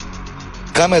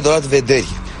camere de luat vederi.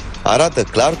 Arată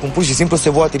clar cum pur și simplu se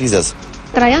volatilizează.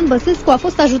 Traian Băsescu a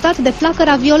fost ajutat de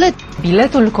flacăra violet.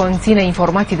 Biletul conține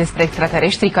informații despre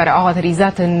extraterestri care au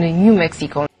aterizat în New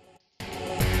Mexico.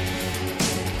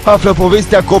 Află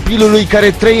povestea copilului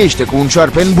care trăiește cu un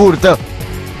șoarpe în burtă.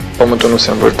 Pământul nu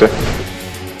se învârte.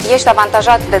 Ești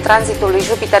avantajat de tranzitul lui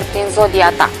Jupiter prin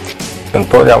zodia ta.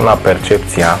 Întotdeauna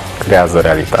percepția creează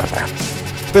realitatea.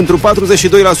 Pentru 42%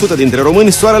 dintre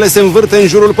români, soarele se învârte în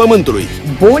jurul pământului.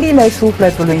 Bolile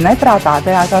sufletului netratate,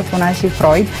 așa spunea și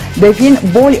Freud, devin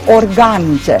boli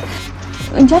organice.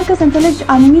 Încearcă să înțelegi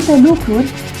anumite lucruri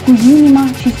cu inima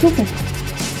și sufletul.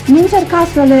 Nu încerca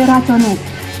să le raționezi.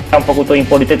 Am făcut o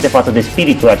impolitețe față de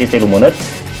spiritul acestei lumânări.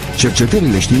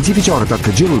 Cercetările științifice au arătat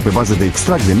că gelul pe bază de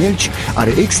extract de melci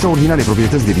are extraordinare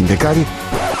proprietăți de vindecare.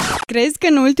 Crezi că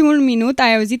în ultimul minut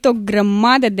ai auzit o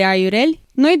grămadă de aiureli?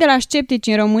 Noi de la Sceptici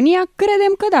în România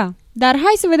credem că da, dar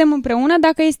hai să vedem împreună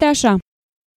dacă este așa.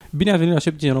 Bine ați venit la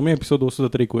Sceptici în România, episodul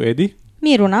 103 cu Edi,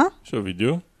 Miruna și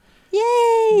Ovidiu.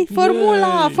 Yay!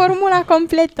 Formula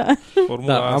completă.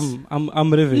 Da,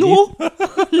 am revenit. Nu.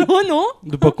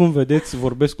 După cum vedeți,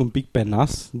 vorbesc un pic pe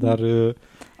nas, dar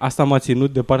asta m-a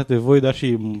ținut departe de voi, dar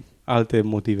și alte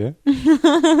motive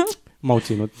m-au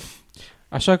ținut.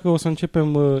 Așa că o să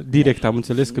începem direct. Am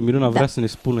înțeles că Miruna vrea să ne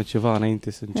spună ceva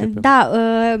înainte să începem.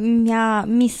 Da,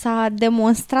 mi s-a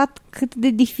demonstrat cât de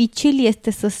dificil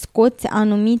este să scoți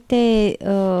anumite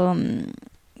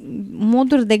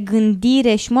moduri de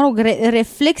gândire și,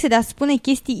 reflexe de a spune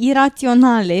chestii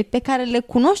iraționale pe care le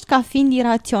cunoști ca fiind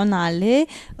iraționale,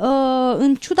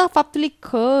 în ciuda faptului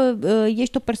că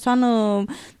ești o persoană,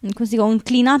 cum să zic,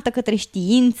 înclinată către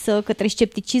știință, către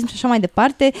scepticism și așa mai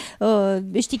departe.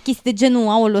 Știi, chestii de genul,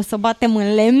 aoleu, să batem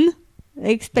în lemn,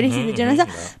 expresii de genul ăsta,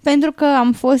 pentru că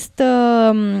am fost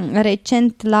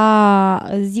recent la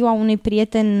ziua unui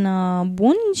prieten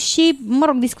bun și,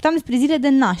 discutam despre zile de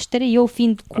naștere, eu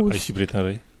fiind cu... Ai și prieteni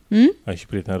răi? Ai și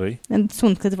prieteni răi?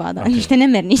 Sunt câțiva, dar niște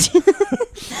nemernici.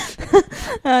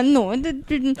 Nu.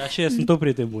 Așa sunt o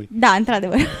prieteni buni. Da,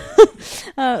 într-adevăr.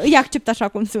 Îi accept așa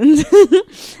cum sunt.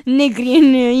 Negri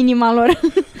în inima lor.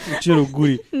 Cerul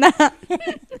gurii. Da.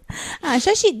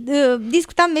 Așa, și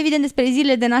discutam evident despre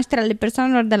zilele de naștere ale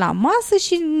persoanelor de la masă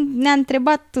și ne-a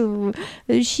întrebat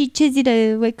și ce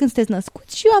zile, când sunteți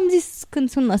născuți, și eu am zis când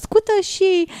sunt născută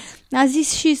și a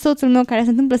zis și soțul meu, care se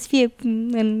întâmplă să fie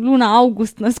în luna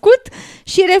august născut,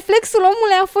 și reflexul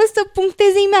omului a fost să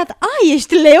puncteze imediat: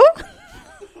 ești leu?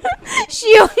 Și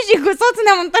eu și cu soțul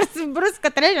ne-am întors brusc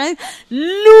către el și am zis: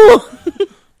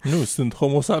 Nu, sunt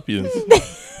homo sapiens.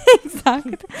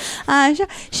 Exact. Așa.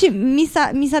 Și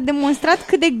mi s-a demonstrat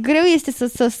cât de greu este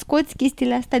să scoți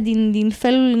chestiile astea din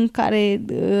felul în care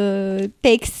te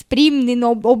exprimi, din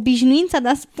obișnuința de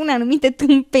a spune anumite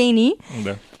tâmpenii.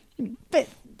 Da.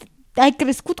 Ai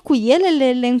crescut cu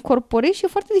ele, le încorporezi și e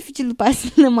foarte dificil după aia să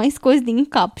le mai scoți din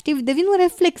cap. Știi, devine un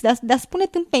reflex de a spune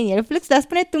tâmpenii. Reflex de a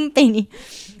spune tâmpenii.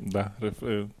 Da,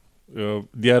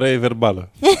 diaree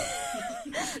verbală.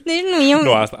 Deci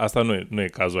nu, asta nu e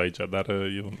cazul aici, dar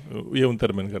e un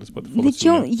termen care se poate folosi.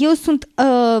 Deci eu sunt...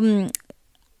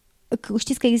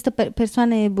 știți că există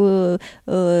persoane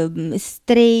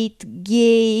straight,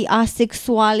 gay,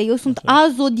 asexuale. Eu sunt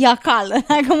azodiacală.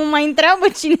 Dacă mă mai întreabă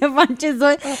cineva ce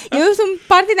zodiac, eu sunt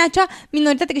parte din acea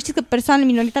minoritate, că știți că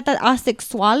minoritatea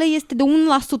asexuală este de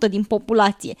 1% din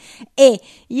populație.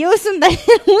 Eu sunt de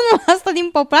 1% din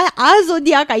populație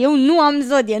azodiaca. Eu nu am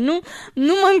zodie,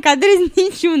 nu mă încadrez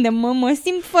niciunde, mă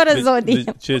simt fără zodie.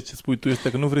 Deci ce spui tu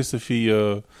este că nu vrei să fii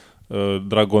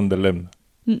dragon de lemn.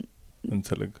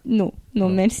 Înțeleg. Nu,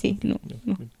 mersi. Nu.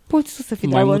 Poți să fii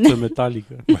maimuță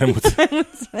metalică. Maimuță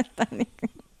metalică.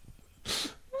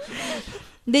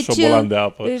 Deci, șobolan de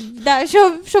apă. Da,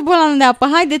 șobolan de apă.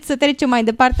 Haideți să trecem mai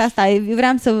departe asta.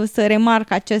 Vreau să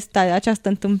remarc această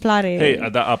întâmplare. Hei,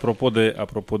 da,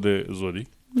 apropo de zodii.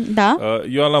 Da?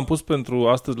 Eu l-am pus pentru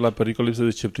astăzi la pericol lipsă de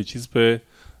scepticism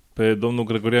pe domnul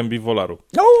Gregorian Bivolaru.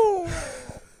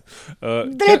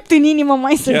 Drept în inimă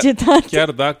mai săgetat.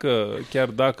 Chiar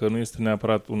dacă nu este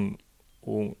neapărat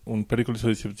un pericol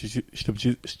de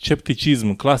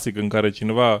scepticism clasic în care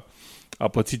cineva a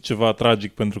pățit ceva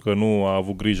tragic pentru că nu a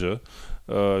avut grijă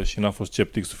și n-a fost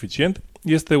sceptic suficient,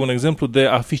 este un exemplu de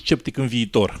a fi sceptic în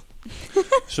viitor.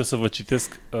 Și o să vă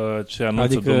citesc ce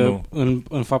anunță domnul.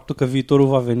 În faptul că viitorul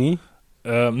va veni?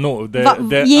 Nu,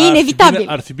 e inevitabil.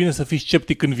 Ar fi bine să fii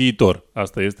sceptic în viitor.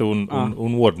 Asta este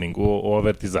un warning, o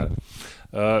avertizare.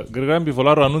 Gregorian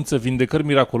Bivolaru anunță vindecări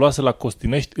miraculoase la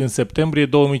Costinești în septembrie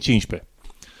 2015.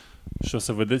 Și o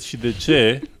să vedeți și de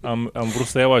ce am vrut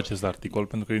să iau acest articol,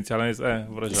 pentru că inițial am zis,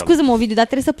 vrăjeală. Scuză-mă, Ovidiu, dar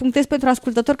trebuie să punctez pentru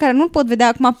ascultători care nu-l pot vedea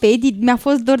acum pe edit. Mi-a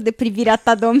fost dor de privirea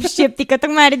ta, domn sceptic, că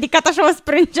tocmai a ridicat așa o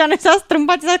sprânceană, s-a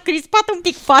strâmbat, s-a crispat un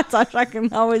pic fața, așa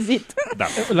când m-a auzit. Da.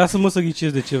 Lasă-mă să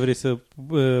ghicesc de ce vrei să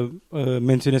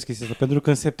menționez chestia asta. Pentru că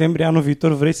în septembrie anul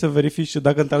viitor vrei să verifici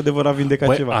dacă într-adevăr a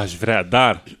vindecat ceva. Aș vrea,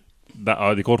 dar... Da,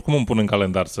 adică oricum îmi pun în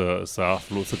calendar să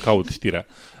aflu, să caut știrea.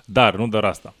 Dar, nu doar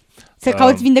asta. Să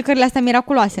cauți vindecările astea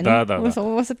miraculoase, da, nu? Da.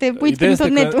 O să te uiți prin tot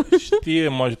netul. Știe,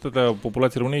 majoritatea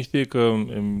populației române știe că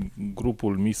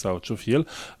grupul MISA, sau ce-o fi el,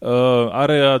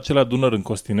 are acele adunări în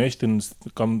Costinești,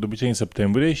 cam de obicei în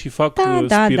septembrie, și fac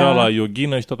spirala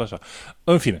yoghină și tot așa.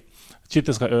 În fine,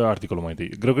 citesc articolul mai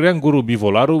întâi. Gregorian Guru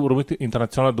Bivolaru, urmărit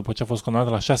internațional după ce a fost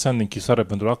condamnat la 6 ani de închisoare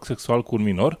pentru act sexual cu un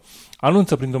minor,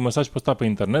 anunță printr-un mesaj postat pe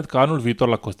internet că anul viitor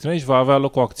la Costinești va avea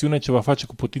loc o acțiune ce va face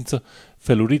cu putință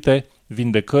felurite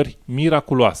vindecări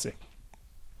miraculoase.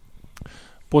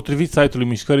 Potrivit site-ului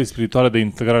Mișcării Spirituale de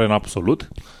Integrare în Absolut,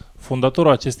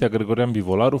 fondatorul acesteia, Gregorian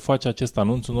Bivolaru, face acest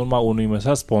anunț în urma unui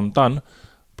mesaj spontan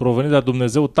provenit de la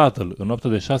Dumnezeu Tatăl în noaptea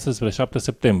de 6 spre 7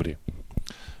 septembrie.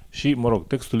 Și, mă rog,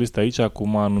 textul este aici,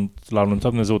 cum l-a anunțat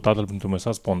Dumnezeu Tatăl printr-un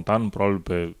mesaj spontan,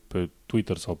 probabil pe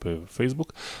Twitter sau pe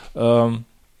Facebook.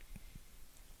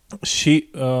 Și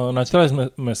în același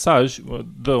mesaj,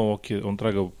 dă o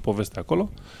întreagă poveste acolo,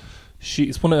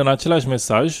 și spune în același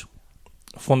mesaj,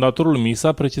 fondatorul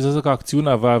MISA precizează că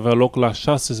acțiunea va avea loc la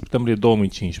 6 septembrie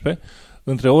 2015,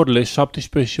 între orele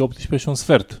 17 și 18 și un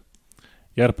sfert.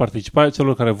 Iar participarea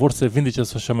celor care vor să vindece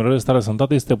să-și amelioreze starea de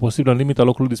sănătate este posibilă în limita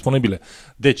locurilor disponibile.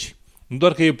 Deci, nu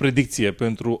doar că e predicție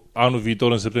pentru anul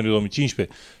viitor în septembrie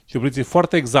 2015, ci o predicție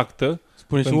foarte exactă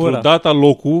pentru data,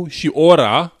 locul și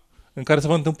ora în care se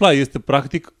va întâmpla. Este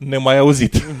practic nemai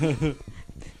auzit.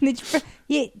 Deci,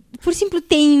 pur și simplu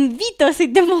te invită să-i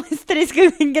demonstrezi că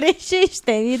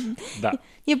greșește.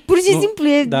 E pur și simplu...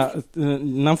 Da,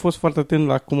 n-am fost foarte atent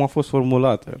la cum a fost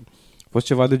formulată. A fost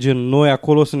ceva de gen, noi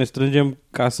acolo o să ne strângem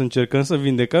ca să încercăm să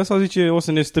vindecăm, sau zice o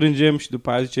să ne strângem și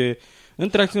după aia zice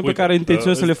între acțiuni pe care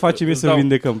intenționăm să le facem e să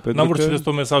vindecăm. N-am vrut să citesc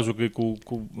tot mesajul, că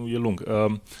e lung.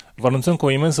 Vă anunțăm cu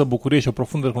o imensă bucurie și o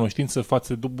profundă recunoștință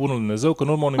față de Bunul Dumnezeu, că în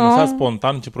urma unui mesaj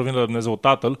spontan ce provine de la Dumnezeu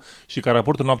Tatăl și care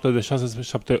raportă în noaptea de 6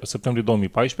 septembrie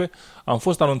 2014, am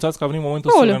fost anunțați că a venit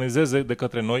momentul să se organizeze de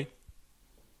către noi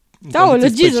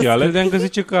condiții speciale. Credeam că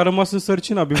zice că a rămas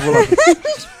însărcinat Bivolaru.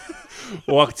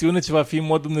 O acțiune ce va fi în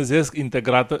mod dumnezeiesc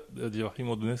integrată,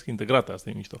 asta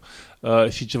e mișto,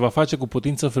 și ce va face cu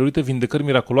putință felurite vindecări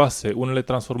miraculoase, unele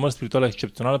transformări spirituale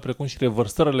excepționale, precum și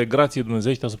revărsările grației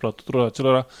dumnezeiești asupra tuturor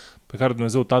acelora pe care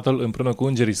Dumnezeu Tatăl, împreună cu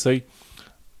îngerii săi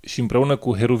și împreună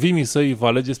cu heruvimii săi, va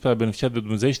alege spre a beneficia de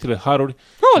dumnezeieștile haruri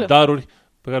și daruri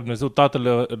pe care Dumnezeu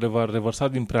Tatăl le va revărsa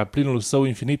din preaplinul său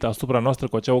infinit asupra noastră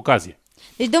cu acea ocazie.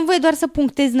 Deci dăm voie doar să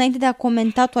punctez, înainte de a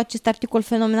comenta tu acest articol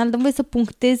fenomenal, dăm voie să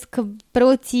punctez că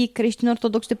preoții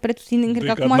creștini-ortodoxi de pretutindeni, cred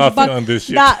că acum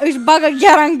își bagă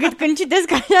gheara în gât când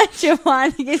citesc așa ceva.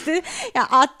 Adică este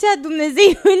atâtea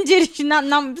Dumnezei, îngeri și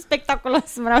n-am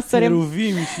spectaculos, vreau să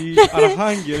Heruvim și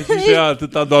arhanghel și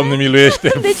atâta, Doamne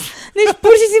miluiește. Deci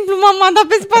pur și simplu m-am dat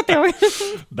pe spate.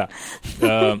 Da.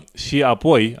 Și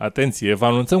apoi, atenție, vă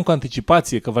anunțăm cu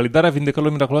anticipație că validarea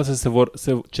vindecărilor miraculoase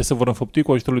ce se vor înfăptui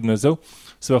cu ajutorul lui Dumnezeu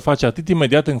se va face atât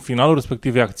imediat în finalul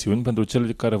respectivei acțiuni, pentru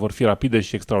cele care vor fi rapide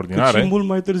și extraordinare, cât și mult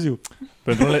mai târziu.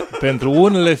 Pentru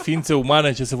unele ființe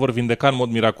umane ce se vor vindeca în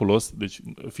mod miraculos, deci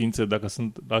ființe, dacă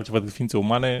sunt altceva decât ființe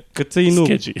umane, căței nu.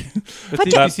 Fii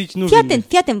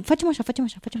atent, facem așa.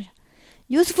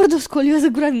 Eu sunt fără de scolioză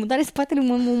groază, mă doare spatele,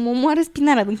 mă moară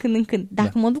spinarea din când în când.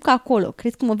 Dacă mă duc acolo,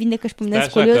 crezi că mă vindecă și pe mine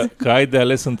scolioză? Că ai de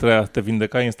ales între a te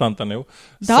vindeca instantaneu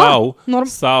sau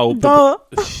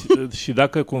și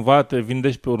dacă cumva te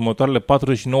vindești pe următoarele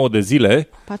 49 de zile,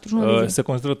 se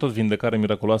consideră tot vindecare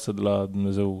miraculoasă de la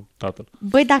Dumnezeu Tatăl.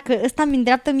 Băi, dacă ăsta mi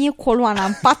îndreaptă mie coloana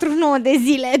în 49 de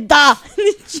zile, da!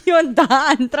 Deci eu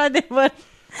într-adevăr.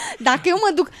 Dacă eu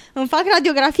mă duc, îmi fac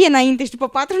radiografie înainte și după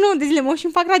 49 de zile mă și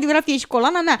îmi fac radiografie și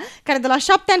coloana mea, care de la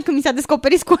 7 ani când mi s-a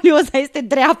descoperit scolioza este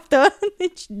dreaptă,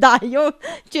 deci da, eu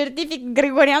certific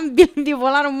Gregorian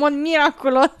Bivolaru în mod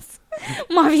miraculos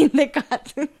m-a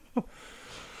vindecat.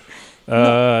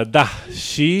 Da,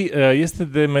 și este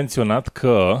de menționat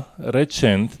că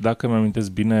recent, dacă mi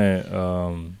amintesc bine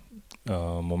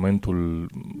momentul,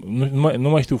 nu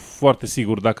mai știu foarte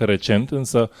sigur dacă recent,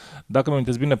 însă dacă mi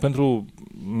amintesc bine, pentru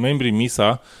membrii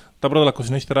MISA, tabăra de la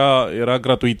Costinești era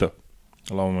gratuită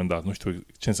la un moment dat. Nu știu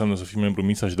ce înseamnă să fii membru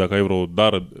MISA și dacă ai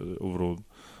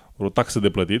vreo taxă de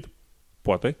plătit,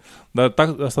 poate, dar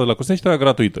asta de la Costinești era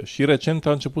gratuită și recent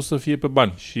a început să fie pe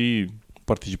bani și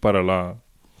participarea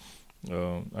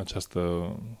această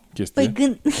chestie.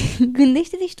 Păi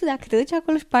gândește-te și tu, dacă te duci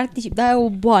acolo și participi, dai o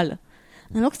boală.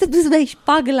 În loc să te duci să dai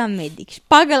șpagă la medic,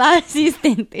 șpagă la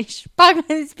asistente, șpagă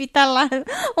în spital la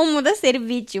omul de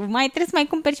serviciu, mai trebuie să mai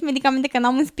cumperi și medicamente că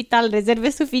n-am în spital rezerve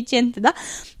suficiente, da?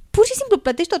 Pur și simplu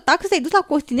plătești o taxă, te-ai dus la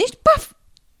Costinești, paf!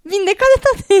 Vindecat de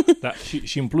toate. Da,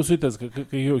 și în plus, uite,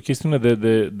 că e o chestiune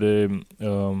de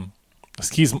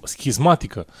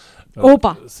schismatică.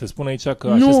 Opa! Se spune aici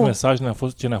că acest mesaj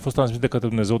ce ne-a fost transmis de către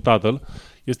Dumnezeu Tatăl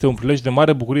este un prilej de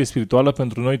mare bucurie spirituală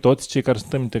pentru noi toți cei care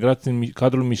suntem integrați în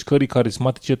cadrul mișcării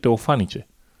carismatice teofanice.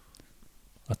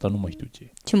 Asta nu mai știu ce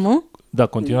e. Ce mă? Da,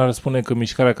 continuarea spune că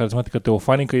mișcarea carismatică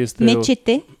teofanică este... MCT?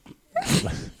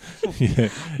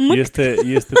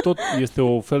 Este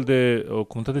o fel de o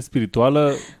comunitate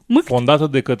spirituală fondată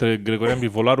de către Gregorian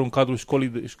Bivolaru în cadrul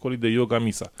școlii de yoga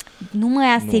Misa. Nu mai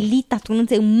aselita, tu nu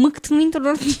înțeleg, mâct nu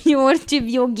intră orice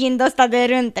yoghin de ăsta de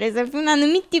rând, trebuie să fii un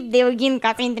anumit tip de yoghin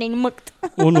ca să intri în mâct.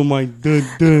 O, nu mai dă.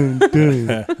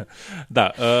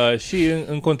 Da, și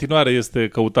în continuare este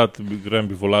căutat Gregorian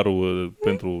Bivolaru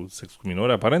pentru sex cu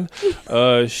minori, aparent.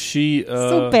 Și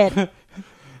super!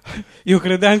 Eu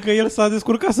credeam că el s-a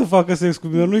descurcat să facă sex cu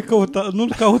minori,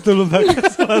 nu-l caută lumea ca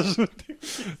să-l ajute.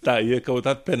 Da, e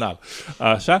căutat penal.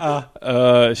 Așa?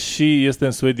 Și este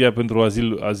în Suedia pentru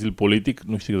azil politic.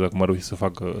 Nu știu exact cum a reușit să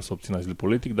obțină azil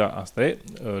politic, dar asta e.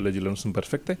 Legile nu sunt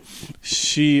perfecte.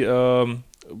 Și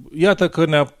iată că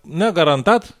ne-a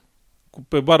garantat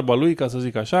pe barba lui, ca să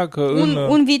zic așa, că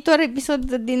un viitor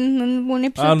episod un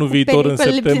episod anul viitor, în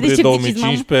septembrie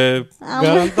 2015,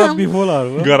 garantat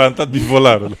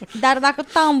bivolarul. Dar dacă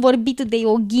tot am vorbit de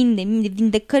yoghin, de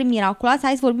vindecări miraculoase,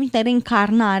 hai să vorbim de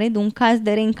reîncarnare, de un caz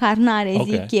de reîncarnare,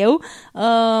 zic eu.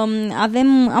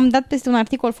 Am dat peste un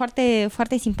articol foarte,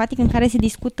 foarte simpatic în care se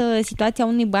discută situația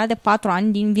unui băiat de 4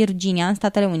 ani din Virginia, în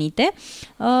Statele Unite,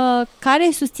 care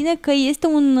susține că este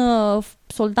un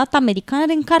soldat american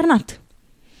reîncarnat.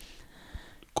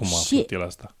 Cum a făcut el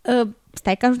asta?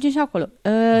 Stai că ajungem și acolo.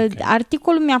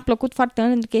 Articolul mi-a plăcut foarte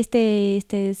mult pentru că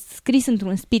este scris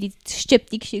într-un spirit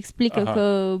sceptic și explică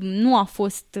că nu a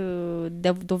fost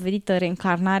dovedită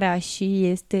reîncarnarea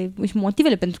și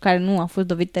motivele pentru care nu a fost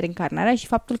dovedită reîncarnarea și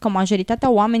faptul că majoritatea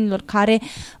oamenilor care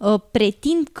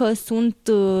pretind că sunt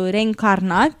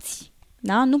reîncarnați,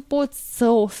 da? Nu pot să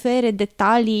ofere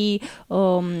detalii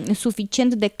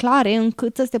suficient de clare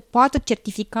încât să se poată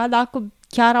certifica dacă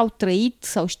chiar au trăit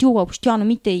sau știu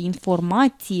anumite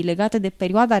informații legate de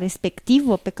perioada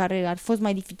respectivă pe care ar fost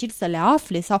mai dificil să le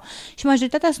afle și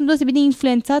majoritatea sunt deosebit de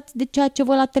influențați de ceea ce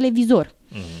văd la televizor.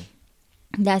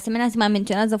 De asemenea, se mai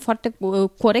menționează foarte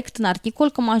corect în articol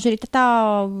că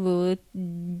majoritatea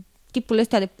tipul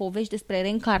ăsta de povești despre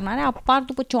reîncarnare apar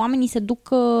după ce oamenii se duc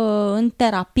în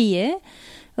terapie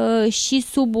și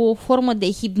sub o formă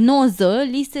de hipnoză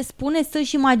li se spune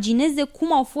să-și imagineze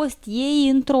cum au fost ei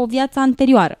într-o viață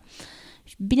anterioară.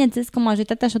 Bineînțeles că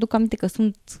majoritatea își aduc aminte că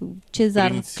sunt Cezar,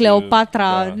 Prinț,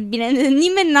 Cleopatra, da. Bine,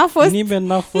 nimeni n-a fost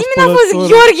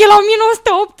Gheorghe la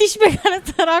 1918 care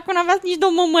săracul n-avea nici de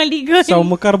o mămăligă. Sau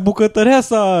măcar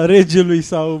bucătăreasa regelui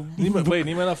sau...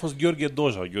 Nimeni n-a fost Gheorghe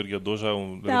Doja. Gheorghe Doja,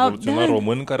 un revoluționar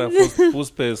român care a fost pus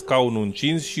pe scaunul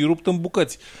încins și rupt în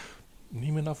bucăți.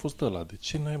 Nimeni n-a fost ăla. De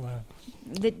ce n-ai mai...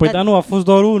 Dar nu, a fost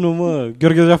doar unul, mă.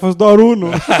 Gheorghe a fost doar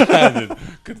unul.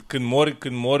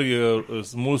 Când mori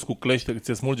smuls cu clește,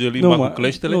 ți-e smulge limba cu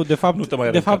cleștele, nu te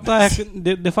mai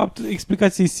de fapt,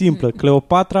 explicația e simplă.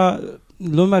 Cleopatra,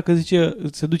 lumea că zice,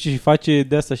 se duce și face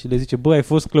de asta și le zice, bă, ai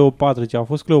fost Cleopatra. Ce a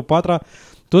fost Cleopatra,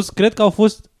 toți cred că au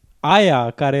fost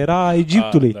aia care era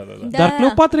Egiptului. Dar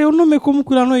Cleopatra e un nume comun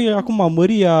cu la noi acum,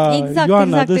 Maria,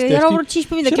 Ioana, de-astea, erau 15.000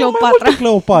 de Cleopatra. Erau mai multe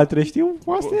Cleopatre, știu?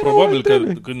 Probabil că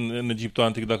în Egiptul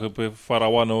antic, dacă pe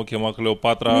faraoană o chema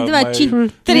Cleopatra, 30.000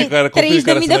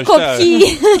 de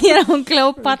copii erau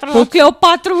Cleopatra, sau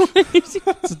Cleopatru.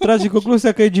 Se trage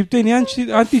concluzia că egiptenii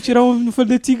antici erau un fel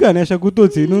de țigani, așa cu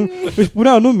toții, nu? Își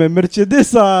puneau nume,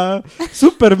 Mercedesa,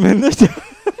 Superman, ăștia.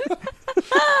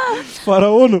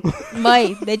 Faraonul.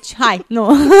 Băi, deci hai,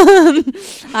 nu.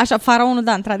 Așa, faraonul,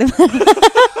 da, într-adevăr.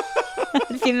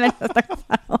 Filmele ăsta cu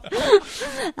faraonul.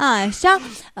 Așa,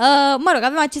 mă rog,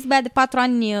 avem acest băiat de 4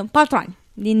 ani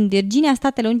din Virginia,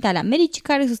 Statele Unite ale Americii,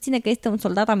 care susține că este un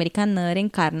soldat american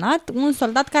reîncarnat, un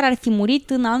soldat care ar fi murit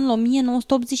în anul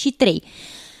 1983.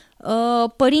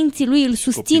 Părinții lui îl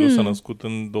susțin... Copilul s-a născut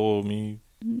în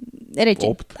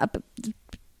 2008.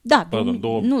 Da,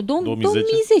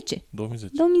 2010.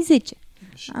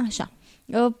 Așa.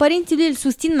 Părinții lui îl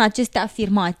susțin în aceste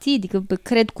afirmații, adică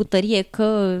cred cu tărie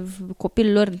că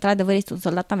copilul lor într-adevăr este un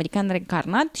soldat american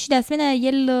reîncarnat și de asemenea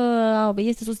el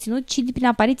este susținut și prin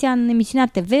apariția în emisiunea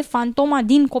TV Fantoma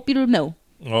din Copilul meu.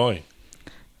 Oi.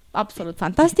 absolut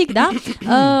fantastic, da?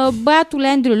 Băiatul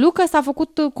Andrew Lucas a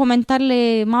făcut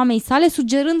comentariile mamei sale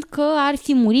sugerând că ar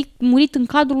fi murit în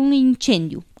cadrul unui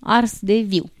incendiu, ars de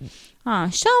viu.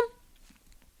 Așa.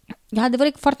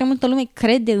 Adevărat că foarte multă lume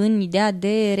crede în ideea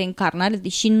de reîncarnare,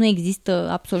 deși nu există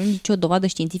absolut nicio dovadă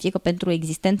științifică pentru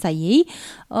existența ei.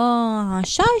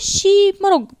 Așa, și, mă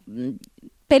rog,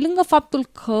 pe lângă faptul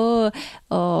că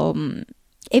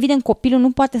evident copilul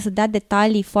nu poate să dea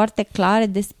detalii foarte clare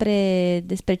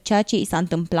despre ceea ce i s-a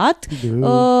întâmplat,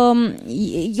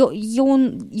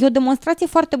 e o demonstrație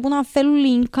foarte bună a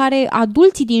felului în care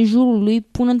adulții din jurul lui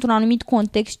pun într-un anumit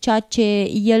context ceea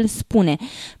ce el spune.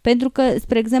 Pentru că,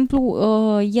 spre exemplu,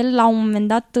 el la un moment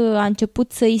dat a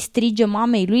început să-i strige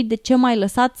mamei lui: de ce m-ai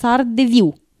lăsat să ard de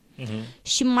viu?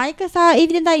 Și maica sa,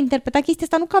 evident, a interpretat chestia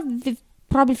asta nu ca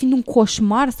probabil fiind un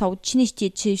coșmar sau cine știe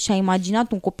ce și-a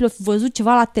imaginat un copil, a văzut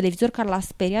ceva la televizor care l-a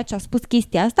speriat și a spus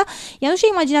chestia asta. Ea nu și-a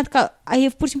imaginat că e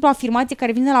pur și simplu o afirmație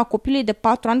care vine la copilul de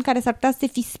 4 ani care s-ar putea să se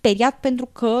fi speriat pentru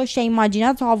că și-a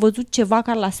imaginat sau a văzut ceva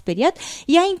care l-a speriat.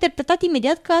 Ea a interpretat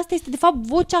imediat că asta este de fapt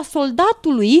vocea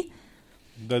soldatului.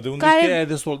 Dar de unde știe aia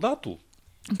de soldatul?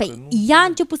 Păi, ea a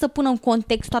început să pună în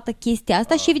context toată chestia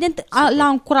asta și evident l-a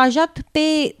încurajat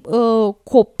pe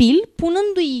copil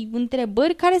punându-i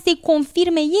întrebări care să-i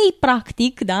confirme ei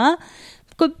practic, da?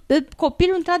 Că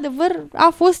copilul într-adevăr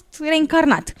a fost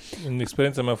reîncarnat. În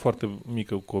experiența mea foarte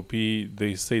mică cu copiii,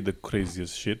 they say the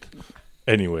craziest shit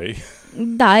anyway.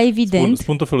 Da, evident.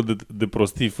 Spun tot felul de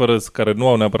prostii care nu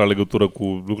au neapărat legătură cu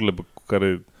lucrurile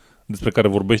despre care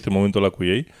vorbește în momentul ăla cu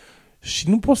ei. Și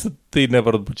nu poți să te iei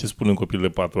neapărat după ce spune un copil de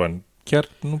 4 ani. Chiar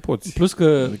nu poți. Plus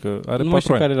că are nu mai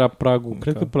știu care era pragul.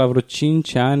 Cred că pe la vreo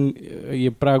 5 ani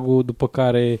e pragul după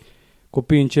care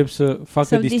copiii încep să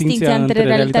facă distinția între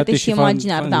realitate și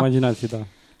imaginație. Da.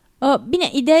 Bine,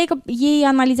 ideea e că ei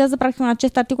analizează, practic în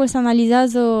acest articol se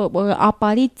analizează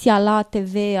apariția la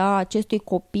TV a acestui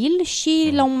copil și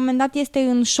la un moment dat este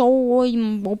în show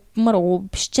o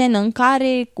scenă în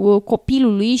care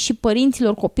copilului și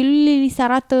părinților copilului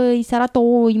îi se arată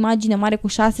o imagine mare cu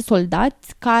 6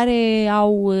 soldați care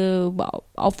au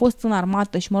fost în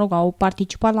armată și, au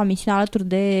participat la misiunea alături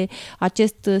de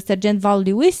acest sergent Val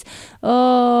Lewis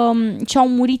și au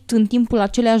murit în timpul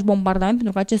aceleiași bombardament,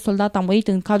 pentru că acest soldat a murit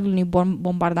în cadrul unui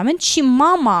bombardament și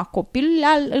mama copilului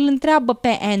îl întreabă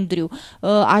pe Andrew: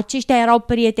 aceștia erau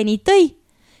prietenii tăi?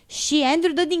 Și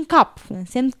Andrew dă din cap, în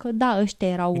semn că da, ăștia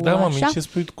erau da, mami, așa.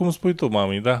 Cum spui tu,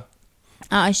 mami, da.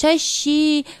 Așa,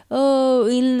 și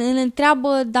îl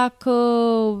întreabă dacă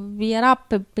era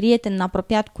pe prieten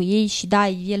apropiat cu ei și da,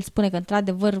 el spune că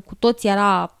într-adevăr cu toți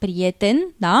era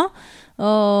prieten, da?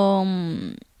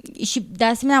 Și de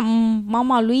asemenea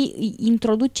mama lui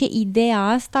introduce ideea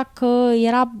asta că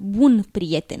era bun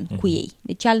prieten cu ei.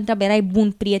 Deci ea îl întreabă: erai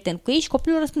bun prieten cu ei? Și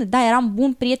copilul răspunde: da, eram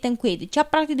bun prieten cu ei. Deci ea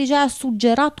practic deja a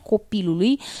sugerat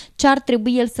copilului ce ar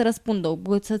trebui el să răspundă,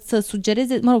 să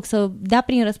sugereze, să dea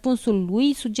prin răspunsul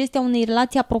lui sugestia unei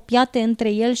relații apropiate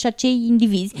între el și acei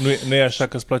indivizi. Nu e așa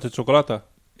că îți place ciocolata?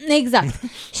 Exact.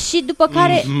 Și după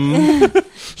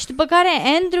care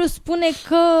Andrew spune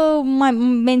că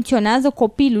menționează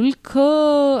copilul că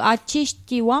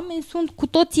acești oameni sunt cu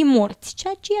toții morți,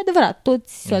 ceea ce e adevărat.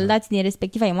 Toți soldații din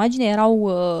respectiva imagine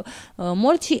erau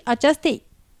morți și această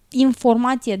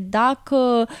informație,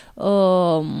 dacă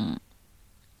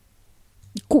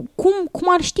cum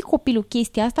ar ști copilul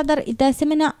chestia asta, dar de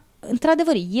asemenea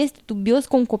într-adevăr, este dubios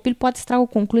că un copil poate să tragă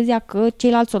concluzia că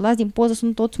ceilalți soldați din poză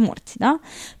sunt toți morți, da?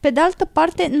 Pe de altă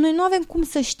parte, noi nu avem cum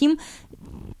să știm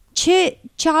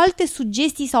ce alte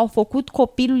sugestii s-au făcut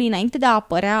copilului înainte de a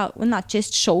apărea în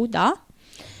acest show, da?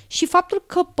 Și faptul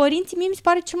că părinții, mie mi se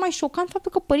pare cel mai șocant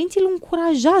faptul că părinții îl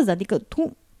încurajează, adică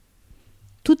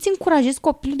tu ți încurajezi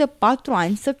copilul de 4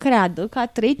 ani să creadă că a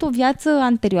trăit o viață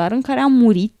anterioară în care a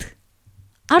murit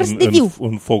ars de viu.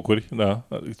 În focuri, da.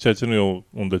 Ceea ce nu e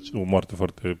o moarte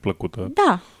foarte plăcută.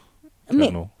 Da.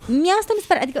 Mie asta mi se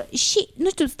pare, adică și, nu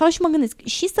știu, stau și mă gândesc,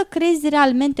 și să crezi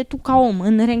realmente tu ca om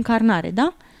în reîncarnare,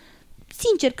 da?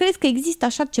 Sincer, crezi că există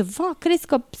așa ceva? Crezi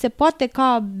că se poate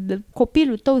ca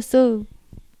copilul tău să,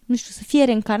 nu știu, să fie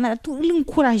reîncarnat? Tu îl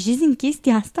încurajezi în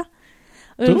chestia asta?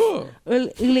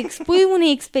 Îl expui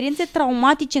unei experiențe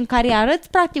traumatice în care arăți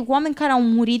practic oameni care au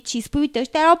murit și îi spui: uite,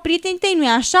 ăștia erau prietenii tăi, nu-i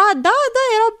așa? Da,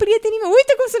 erau prietenii mei,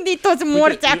 uite cum sunt ei toți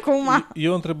morți acum. E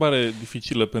o întrebare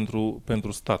dificilă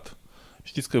pentru stat.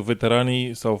 Știți că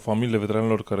veteranii sau familiile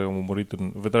veteranilor care au murit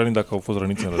veteranii dacă au fost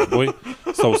răniți în război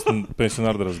sau sunt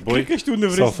pensionari de război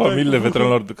sau familiile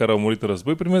veteranilor care au murit în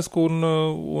război primesc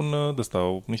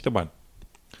niște bani.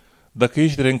 Dacă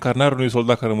ești reîncarnarea unui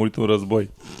soldat care a murit în război,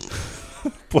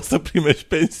 poți să primești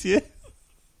pensie?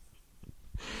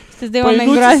 Să-ți dai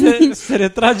oameni groaznici. Se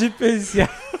retrage pensia.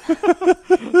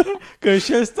 Că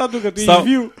și el statul, că tu ești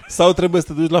viu. Sau trebuie să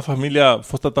te duci la familia,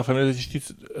 fosta ta familie, și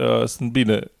știți, sunt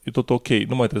bine, e tot ok,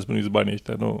 nu mai trebuie să primiți banii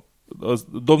ăștia, nu.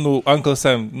 Domnul Uncle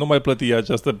Sam nu mai plăti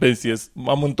această pensie,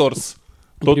 m-am întors.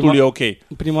 Totul e ok.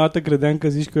 Prima dată credeam că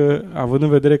zici că, având în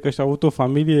vedere că și-a avut o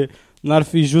familie, n-ar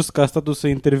fi just ca statul să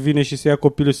intervine și să ia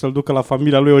copilul și să-l ducă la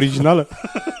familia lui originală?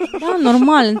 Da,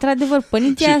 normal, într-adevăr,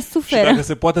 părinții aia suferă. Și dacă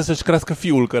se poate să-și crească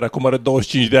fiul, care acum are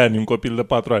 25 de ani, un copil de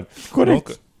 4 ani.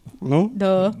 Corect. Nu?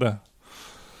 Da.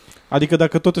 Adică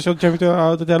dacă tot își aduce aminte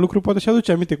atâtea lucruri, poate și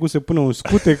aduce aminte cum se pune un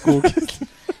scute cu...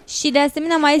 Și de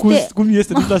asemenea mai este... Cum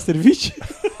este dus la servici?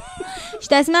 Și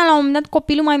de asemenea, la un moment dat,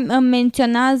 copilul mai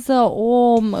menționează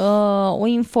o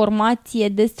informație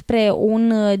despre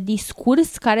un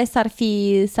discurs care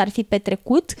s-ar fi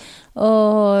petrecut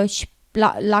și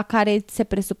la care se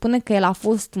presupune că el a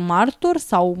fost martor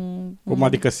sau... Cum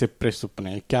adică se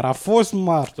presupune? Chiar a fost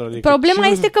martor. Adică problema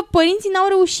este că părinții n-au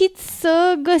reușit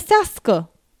să găsească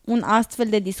un astfel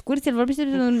de discurs. El vorbește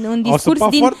de un discurs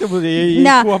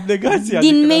cu abnegația,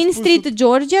 din adică Main Street,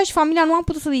 Georgia, și familia nu a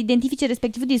putut să identifice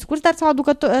respectivul discurs, dar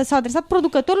s-au adresat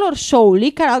producătorilor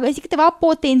show-ului, care au găsit câteva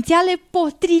potențiale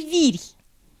potriviri.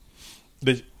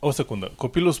 Deci, o secundă.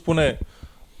 Copilul spune,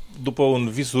 după un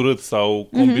vis urât sau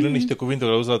combinând niște cuvinte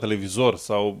care au auzit la televizor,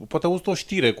 sau poate a auzit o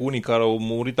știre cu unii care au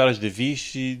murit aleși de vii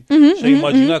și și-a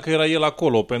imaginat că era el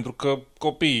acolo, pentru că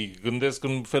copiii gândesc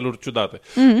în feluri ciudate.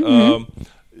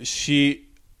 Și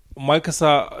maică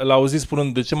l-a auzit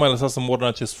spunând, de ce m-ai lăsat să mor în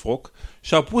acest foc,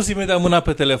 și a pus imediat mâna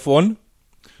pe telefon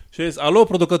și a zis, alo,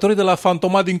 producătorii de la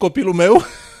Fantomat din copilul meu?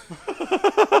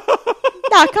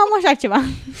 Da, cam așa ceva.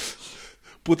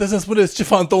 Puteți să spuneți ce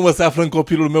fantomă se află în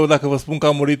copilul meu dacă vă spun că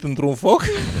a murit într-un foc?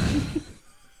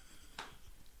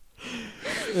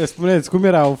 Spuneți, cum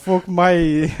era? Un foc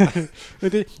mai...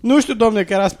 Nu știu, domne,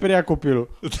 că era speriat copilul.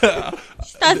 Da.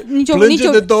 Plânge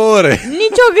de 2 ore.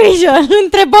 Nicio grijă,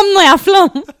 întrebăm noi,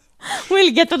 aflăm.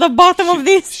 We'll get to the bottom of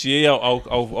this. Și ei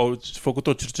au făcut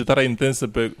o cercetare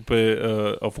intensă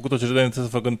au făcut o cercetare intensă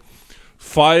făcând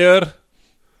Fire,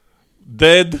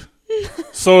 Dead,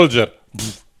 Soldier.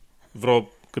 Vreo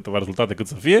câteva rezultate cât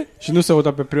să fie. Și nu se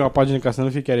uită pe prima pagină ca să nu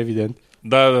fie chiar evident.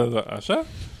 Da, așa.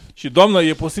 Și doamnă,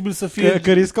 e posibil să fie...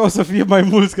 Că riscau să fie mai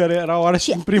mulți care erau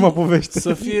arși în prima poveste.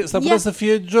 S-ar putea să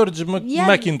fie George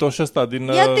McIntosh ăsta din...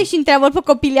 Ia-te și întreabă pe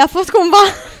copil, a fost cumva...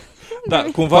 Da,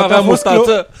 cumva avea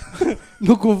mustață.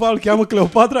 Nu cumva îl cheamă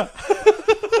Cleopatra?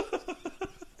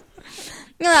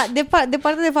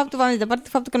 Departe de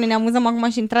faptul că noi ne amuzăm acum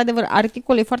și într-adevăr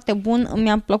articolul e foarte bun,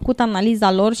 mi-a plăcut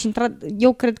analiza lor și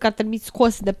eu cred că ar trebui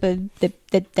scos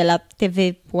de la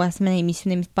TV o asemenea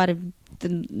emisiune, mi se pare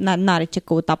n-are ce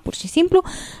căuta pur și simplu.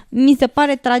 Mi se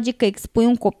pare tragic că expui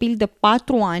un copil de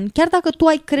 4 ani, chiar dacă tu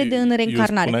ai crede în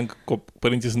reîncarnare. Eu spuneam că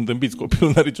părinții sunt îmbiți,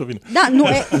 copilul n-are nicio vină. Da, nu,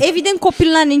 evident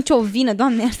copilul n-are nicio vină,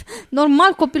 Doamne,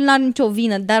 normal copilul n-are nicio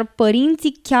vină, dar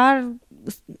părinții chiar,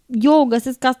 eu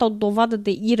găsesc asta o dovadă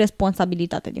de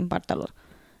irresponsabilitate din partea lor.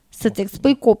 Să-ți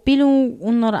expui copilul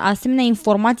unor asemenea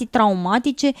informații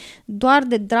traumatice doar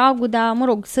de dragul de a,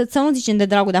 să nu zicem de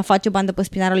dragul de a face bani de pe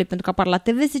spinarea lui pentru că apar la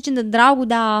TV, să zicem de dragul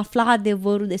de a afla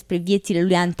adevărul despre viețile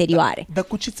lui anterioare. Dar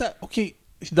cu ce ok,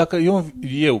 și dacă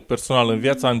eu personal în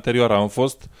viața anterioară am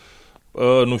fost,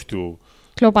 nu știu...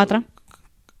 Cleopatra?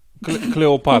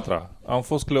 Cleopatra. Am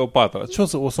fost Cleopatra. Ce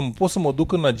pot să mă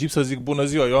duc în Egipt să zic bună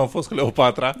ziua, eu am fost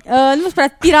Cleopatra? Nu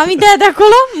spune, piramidea de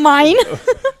acolo? Mine?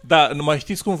 Da, nu mai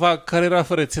știți cumva care era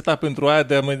rețeta pentru aia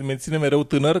de a mă ține mereu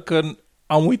tânăr, că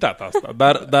am uitat asta.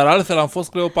 Dar altfel am fost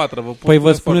Cleopatra. Păi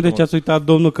vă spune de ce ați uitat,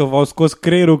 domnul, că v-au scos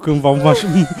creierul când v-am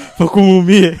făcut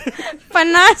mumie. Pe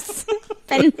nas.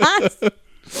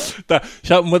 Da,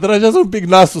 și mă deranjează un pic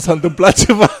nasul, s-a întâmplat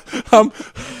ceva. Am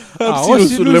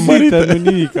sinusurile mărite.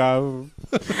 Nu nimica.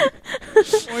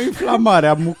 O inflamare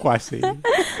a mucoasei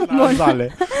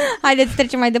nazale. Haideți să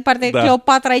trecem mai departe. Da.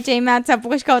 Cleopatra aici e mea, ți-a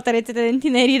apucat și caută rețete de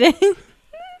întinerire.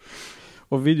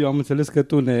 Ovidiu, am înțeles că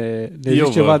tu ne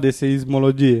zici ceva de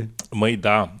seismologie. Măi,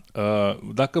 da.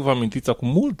 Dacă vă amintiți, acum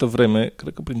multă vreme,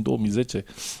 cred că prin 2010,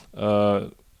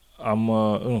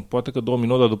 poate că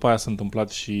 2009, dar după aia s-a întâmplat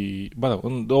și...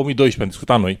 în 2012 am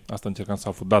discutat noi, asta încercam să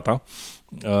aflu data,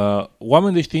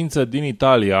 oameni de știință din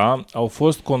Italia au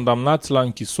fost condamnați la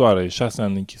închisoare, 6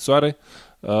 ani de închisoare,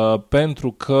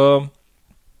 pentru că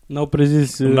n-au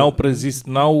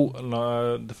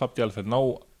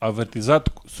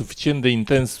avertizat suficient de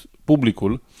intens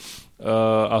publicul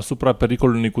asupra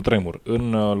pericolului unui cutremur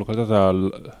în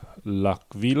localitatea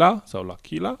L'Aquila sau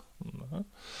L'Aquila.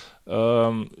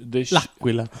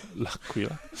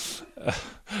 L'Aquila.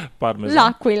 Parmezan.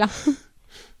 L'Aquila.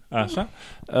 Așa.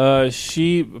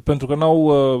 Și pentru că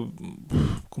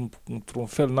într-un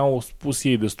fel, n-au spus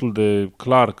ei destul de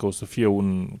clar că o să fie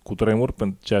un cutremur,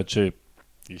 pentru ceea ce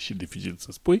e și dificil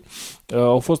să spui,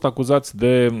 au fost acuzați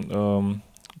de,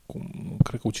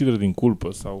 cred că ucidere din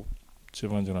culpă sau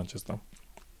ceva în genul acesta.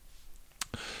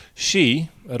 Și,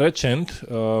 recent,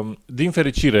 din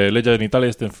fericire, legea din Italia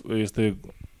este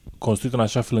construită în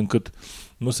așa fel încât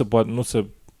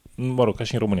ca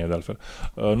și în România de altfel,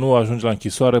 nu ajunge la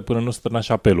închisoare până nu se termina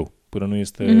apelul, până nu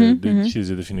este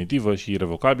decizie definitivă și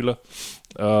irrevocabilă.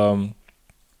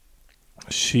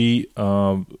 Și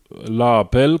la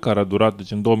apel, care a durat,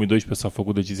 deci în 2012 s-a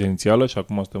făcut decizia inițială și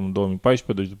acum suntem în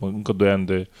 2014, deci după încă 2 ani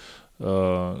de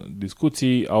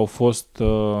discuții, au fost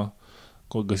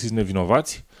găsiți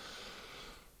nevinovați.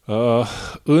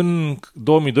 În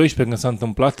 2012, când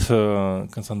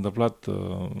s-a întâmplat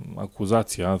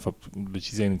acuzația, de fapt,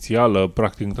 decizia inițială,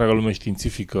 practic întreaga lume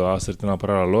științifică a sărit în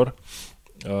apărarea lor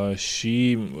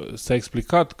și s-a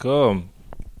explicat că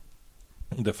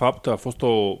de fapt a fost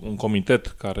un comitet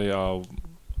care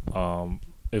a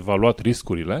evaluat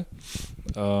riscurile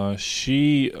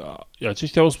și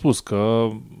aceștia au spus că,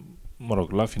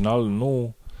 la final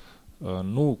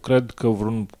nu cred că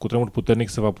vreun cutremur puternic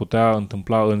se va putea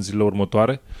întâmpla în zilele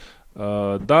următoare,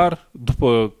 dar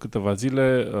după câteva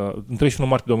zile, în 31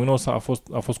 martie 2009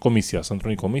 a fost comisia, s-a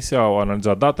întrunit comisia, au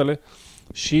analizat datele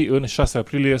și în 6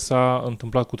 aprilie s-a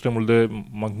întâmplat cutremurul de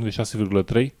magnitud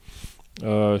de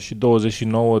 6,3 și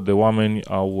 29 de oameni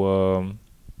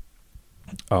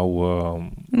au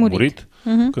murit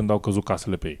când au căzut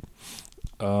casele pe ei.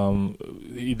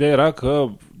 Ideea era că,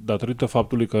 datorită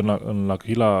faptului că în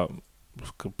L'Aquila,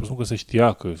 presupun că se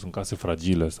știa că sunt case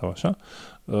fragile sau așa,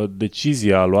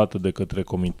 decizia luată de către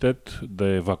comitet de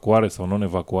evacuare sau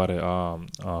non-evacuare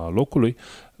a locului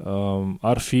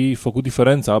ar fi făcut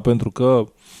diferența, pentru că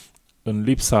în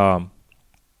lipsa,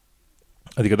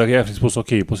 adică dacă ei ar fi spus ok,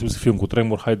 e posibil să fie un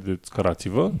cutremur, haideți,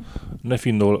 cărați-vă,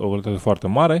 nefiind o greutate foarte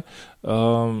mare,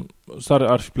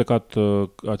 ar fi plecat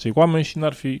acei oameni și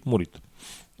n-ar fi murit.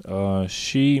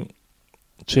 Și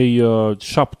cei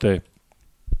 7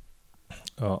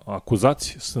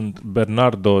 acuzați sunt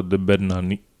Bernardo de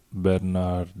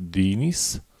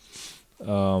Bernardinis,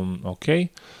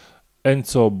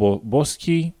 Enzo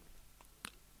Boschi,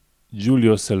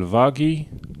 Giulio Selvaghi,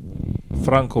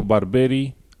 Franco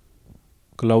Barberi,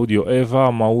 Claudio Eva,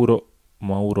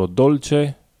 Mauro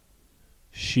Dolce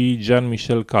și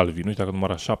Jean-Michel Calvi. Nu știu dacă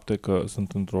număra 7, că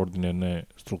sunt într-o ordine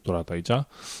nestructurată aici.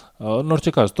 În orice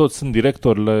caz, toți sunt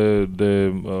directori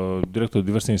de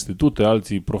diverse institute,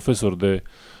 alții profesori de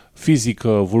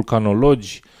fizică,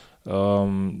 vulcanologi,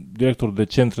 directori de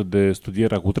centre de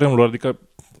studiere a cutremurilor, adică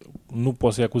nu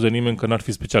poate să-i acuze nimeni că n-ar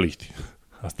fi specialiști.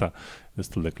 Asta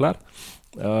destul de clar.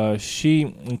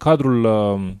 Și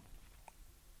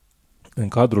în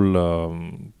cadrul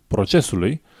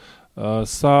procesului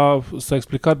s-a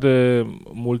explicat de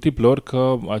multiple ori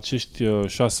că acești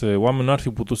 6 oameni n-ar fi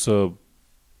putut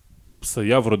să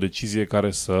ia vreo decizie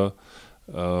care să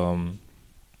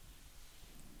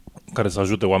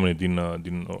ajute oamenii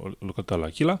din localitatea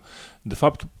L'Aquila. De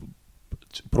fapt,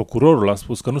 procurorul a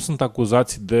spus că nu sunt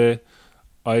acuzați de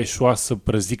a eșua să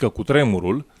prezică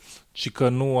cutremurul, ci că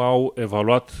nu au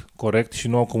evaluat corect și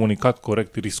nu au comunicat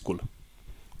corect riscul.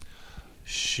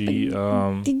 Și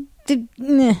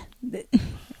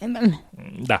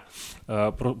da.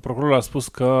 Procurorul a spus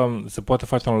că se poate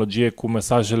face analogie cu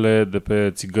mesajele de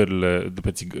pe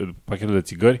pachetele de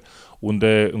țigări,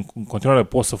 unde în continuare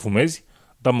poți să fumezi,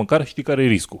 dar măcar știi care e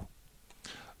riscul.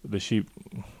 Deși,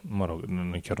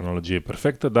 nu e chiar o analogie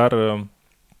perfectă, dar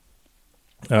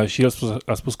și el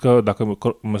a spus că dacă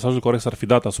mesajul corect s-ar fi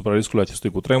dat asupra riscului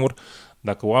acestui cutremur,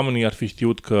 dacă oamenii ar fi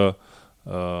știut că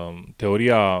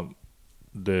teoria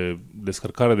de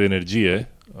descărcare de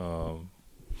energie,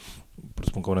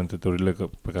 presupun că una dintre teoriile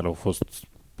pe care au fost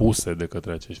puse de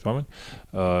către acești oameni,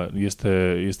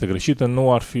 este greșită,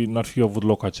 n-ar fi avut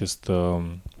loc acest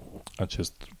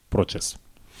proces.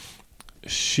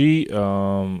 Și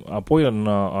apoi în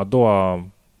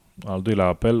al doilea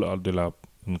apel,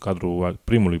 în cadrul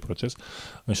primului proces,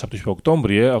 în 17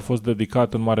 octombrie, a fost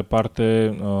dedicat în mare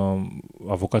parte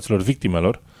avocaților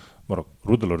victimelor,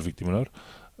 rudelor victimelor,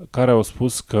 care au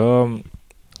spus că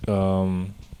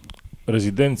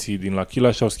rezidenții din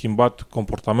L'Aquila și-au schimbat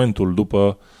comportamentul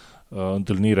după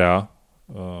întâlnirea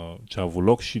ce a avut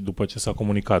loc și după ce s-a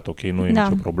comunicat, ok, nu e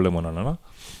nicio problemă,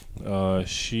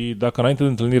 și dacă înainte de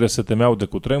întâlnire se temeau de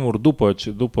cutremur,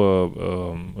 după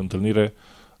întâlnire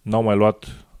n-au mai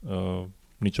luat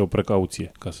nicio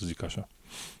precauție, ca să zic așa.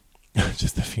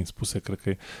 Acestea fiind spuse, cred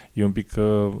că e un pic,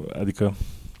 adică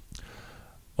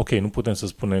ok, nu putem să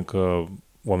spunem că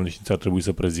oamenii de știință ar trebui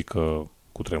să prezică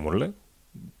cutremurile,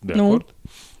 de acord,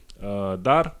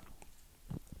 dar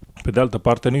pe de altă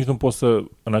parte nici nu pot să,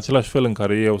 în același fel în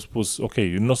care ei au spus, ok,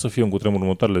 nu o să fie un cutremur în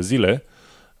următoarele zile,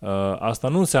 asta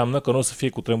nu înseamnă că nu o să fie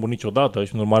cutremur niciodată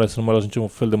și în urmare să nu mai luați niciun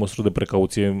fel de măsură de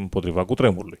precauție împotriva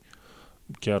cutremurului.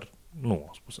 Chiar nu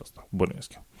au spus asta,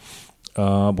 bănuiesc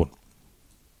eu. Bun.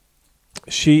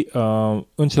 Și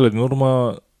în cele din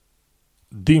urmă,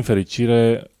 din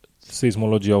fericire,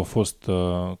 seismologii au fost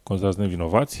considerați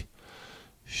nevinovați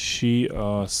și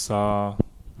s-a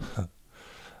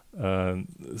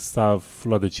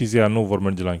luat decizia, nu vor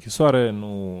merge la închisoare,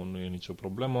 nu e nicio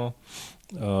problemă.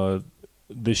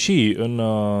 Deși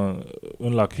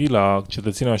în L'Aquila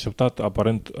cetățenii au așteptat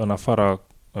aparent în afara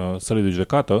sălii de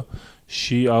judecată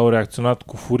și au reacționat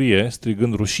cu furie,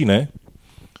 strigând rușine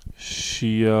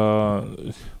și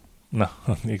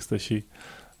există și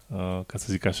ca să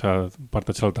zic așa,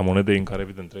 partea cealaltă a monedei în care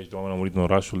evident 30 de oameni au murit în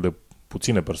orașul de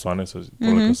puține persoane,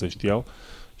 probabil că se știau,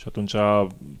 și atunci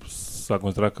s-a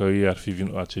considerat că ei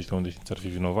acești oameni de știință ar fi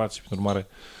vinovați și, prin urmare,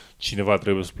 cineva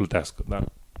trebuie să plătească. Dar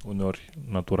uneori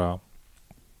natura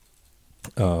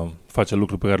face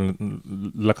lucruri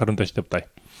la care nu te așteptai.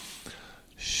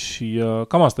 Și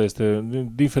cam asta este.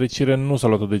 Din fericire nu s-a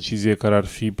luat o decizie care ar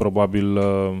fi probabil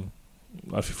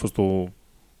ar fi fost o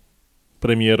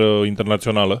premieră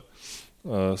internațională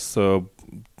să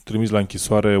trimiți la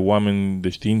închisoare oameni de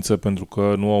știință pentru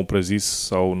că nu au prezis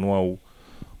sau nu au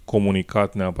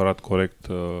comunicat neapărat corect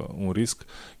un risc.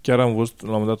 Chiar am văzut la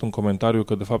un moment dat un comentariu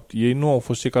că de fapt ei nu au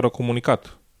fost cei care au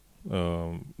comunicat.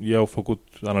 Ei au făcut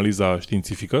analiza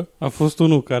științifică. A fost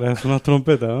unul care a sunat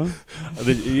trompeta,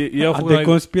 deci, ei au făcut de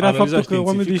conspirat faptul că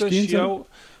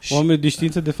oamenii de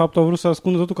știință de fapt au vrut să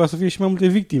ascundă totul ca să fie și mai multe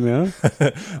victime.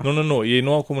 Nu, ei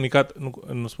nu au comunicat,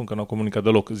 nu spun că nu au comunicat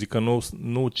deloc, zic că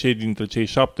nu cei dintre cei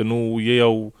 7, nu ei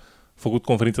au făcut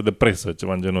conferință de presă,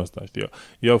 ceva în genul ăsta, știi?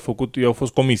 Ei au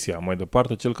fost comisia. Mai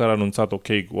departe, cel care a anunțat, ok,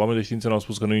 oamenii de știință ne-au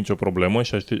spus că nu e nicio problemă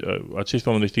și acești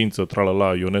oameni de știință,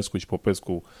 tralala, Ionescu și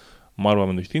Popescu, mari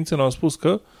oameni de știință, ne-au spus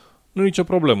că nu e nicio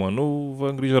problemă, nu vă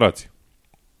îngrijorați.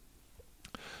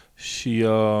 Și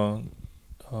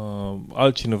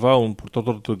altcineva, un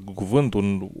purtător de cuvânt,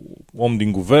 un om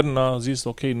din guvern a zis,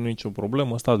 ok, nu e nicio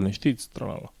problemă, stați liniștiți,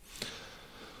 tralala.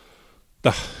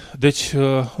 Da, deci,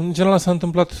 în general s-a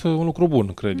întâmplat un lucru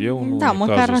bun, cred eu. Da,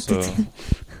 măcar atât.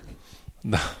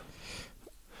 Da.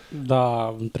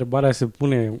 Da, întrebarea se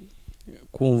pune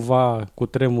cumva cu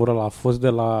tremurul ăla a fost de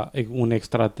la un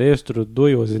extraterestru,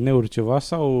 2 OZN-uri ceva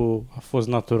sau a fost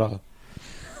natural?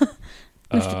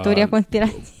 Nu știu, teoria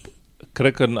conspirației.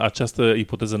 Cred că această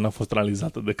ipoteză n-a fost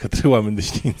realizată de către oameni de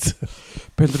știință.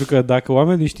 Pentru că dacă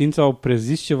oamenii de știință au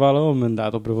prezis ceva la un moment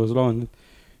dat, au prevăzut la un moment dat,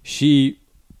 și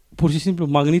pur și simplu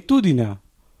magnitudinea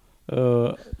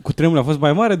cu tremurul a fost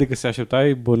mai mare decât se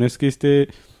așteptai, bănuiesc că este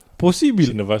posibil.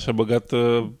 Cineva și-a băgat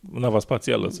nava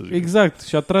spațială, să zic. Exact,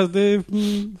 și a tras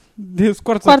de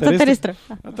scoarța terestră.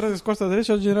 A tras de scoarța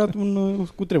terestră și a generat un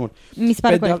cutremur. Mi se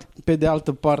pare corect. Pe de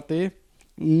altă parte,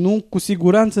 cu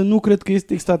siguranță nu cred că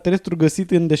este extraterestru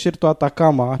găsit în deșertul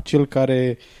Atacama, cel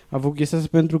care a făcut chestia asta,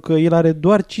 pentru că el are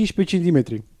doar 15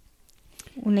 cm.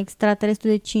 Un extraterestru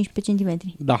de 15 cm.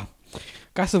 Da.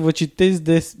 Ca să vă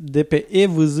citesc de pe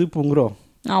evz.ro.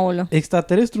 Aoleu.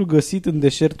 Extraterestru găsit în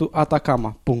deșertul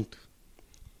Atacama. Punct.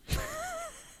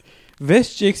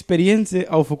 Vezi ce experiențe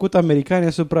au făcut americanii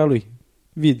asupra lui.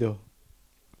 Video.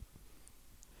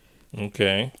 Ok.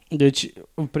 Deci,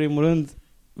 în primul rând,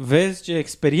 vezi ce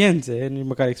experiențe, nici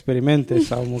măcar experimente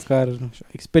sau măcar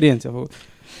experiențe au făcut.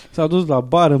 S-au dus la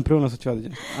bar împreună sau ceva de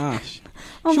genul.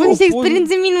 Am avut niște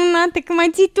experiențe minunate, că mai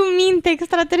ții tu minte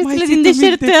extraterestrele din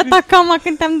deșertul Atacama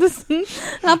când te-am dus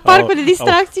la parcul de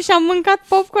distracții și am mâncat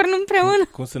popcorn împreună.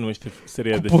 Cum se numește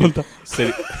seria de filme?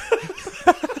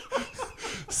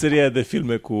 Seria de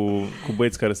filme cu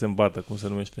băieți care se îmbată, cum se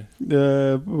numește?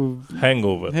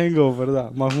 Hangover,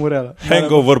 da, Mahmureala.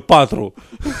 Hangover 4.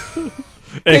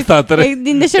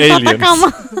 Din deșertul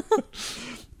Atacama.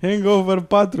 Hangover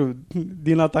 4,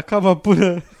 din Atacama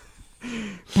până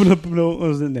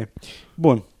OZN.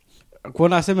 Bun. Cu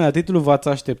un asemenea titlu v-ați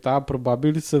aștepta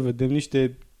probabil să vedem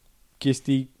niște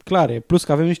chestii clare. Plus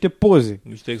că avem niște poze.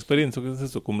 Niște experiențe,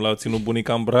 cum l-au ținut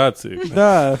bunica în brațe.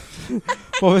 Da.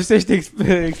 Povestește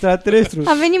extraterestru.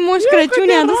 A venit Moș Crăciun,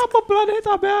 a dus pe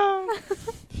planeta mea.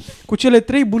 Cu cele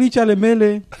 3 bunici ale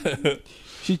mele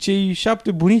și cei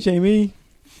 7 bunici ai mei.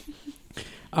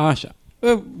 Așa.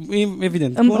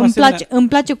 Evident. Îmi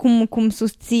place cum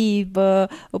susții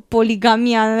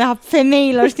poligamia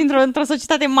femeilor, știi, într-o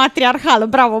societate matriarhală.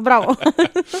 Bravo.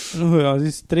 Nu, au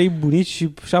zis 3 bunici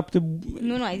și 7...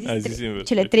 Nu, ai zis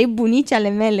cele 3 bunici ale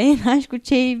mele nași cu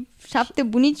cei 7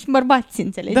 bunici bărbați,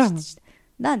 înțelegi?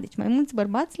 Da, deci mai mulți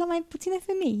bărbați la mai puține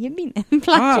femei. E bine, îmi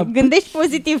place. Gândești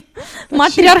pozitiv.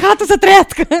 Matriarhatul să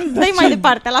trăiască. Dă-i mai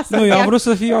departe, lasă. Nu, eu am vrut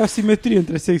să fie o asimetrie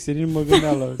între sexe, nu mă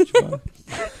gândeam la ceva.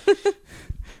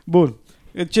 Bun.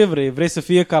 Ce vrei? Vrei să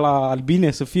fie ca la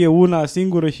albine, să fie una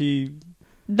singură și...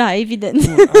 Da, evident.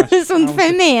 Sunt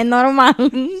femeie, normal.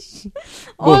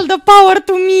 All the power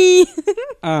to me.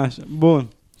 Așa, bun.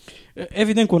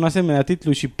 Evident, cu un asemenea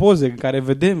titlu și poze în care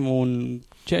vedem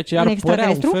ceea ce ar părea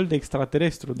un fel de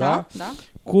extraterestru, da?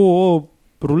 Cu o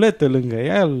ruletă lângă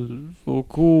el,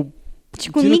 cu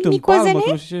micozele.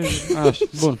 Așa,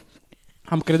 bun.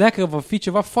 Am credea că va fi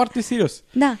ceva foarte serios.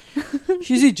 Da.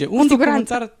 Și zice, un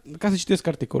documentar, ca să citesc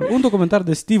articolul, un documentar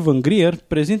de Steven Greer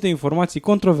prezintă informații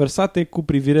controversate cu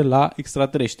privire la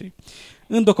extraterestri.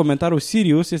 În documentarul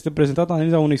Sirius este prezentată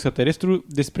analiza unui extraterestru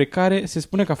despre care se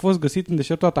spune că a fost găsit în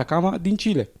deșertul Atacama din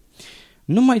Chile.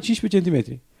 Numai 15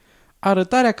 cm.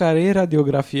 Arătarea care e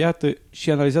radiografiată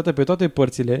și analizată pe toate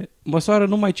părțile măsoară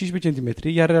numai 15 cm,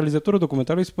 iar realizatorul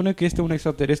documentarului spune că este un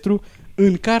extraterestru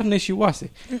în carne și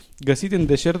oase, găsit în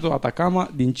deșertul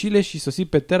Atacama din Chile și sosit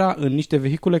pe Terra în niște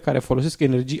vehicule care folosesc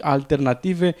energii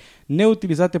alternative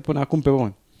neutilizate până acum pe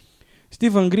Pământ.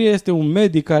 Steven Greer este un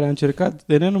medic care a încercat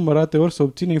de nenumărate ori să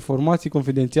obțină informații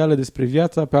confidențiale despre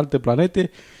viața pe alte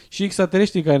planete și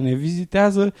extraterestrii care ne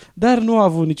vizitează, dar nu a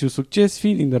avut niciun succes,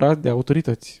 fiind ignorat de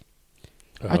autorități.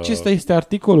 Acesta este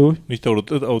articolul. Niște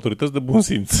autorități de bun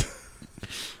simț.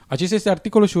 Acesta este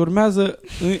articolul și urmează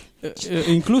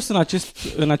inclus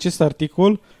în acest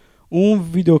articol un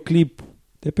videoclip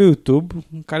de pe YouTube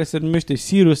care se numește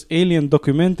Sirius Alien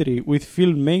Documentary with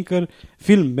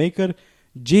filmmaker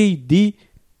J.D.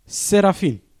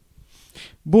 Serafin.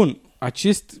 Bun,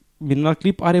 acest minunat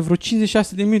clip are vreo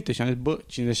 56 de minute și am zis,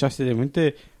 56 de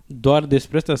minute doar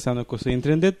despre asta înseamnă că o să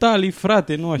intre în detalii,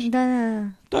 frate, nu așa. Da.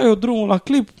 Dai eu drumul la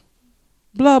clip,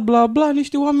 bla bla bla,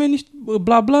 niște oameni,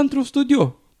 bla bla într-un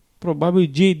studio.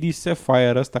 Probabil J.D.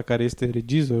 Sapphire ăsta care este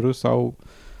regizorul sau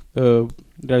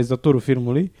realizatorul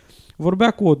filmului,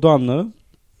 vorbea cu o doamnă,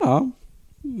 da,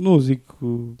 nu zic,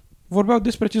 vorbeau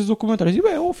despre acest documentar. Zic,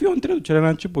 o fi o introducere la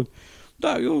început.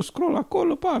 Da, eu scroll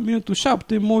acolo, minutul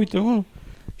 7, mă uit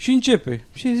și începe.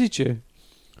 Și zice,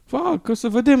 că să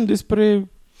vedem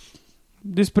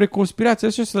despre conspirația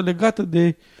aceasta legată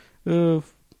de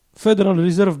Federal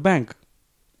Reserve Bank.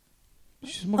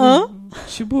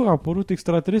 Și a apărut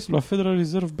extraterestru la Federal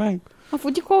Reserve Bank. A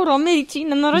fugit cu Euroamericii,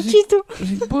 nenorocitul.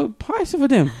 Zic, hai să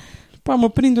vedem. Mă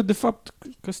prinde de fapt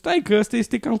că stai, că ăsta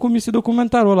este cam cum este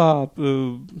documentarul ăla,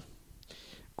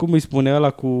 cum îi spune, ăla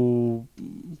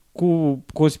cu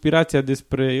conspirația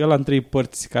despre ăla în 3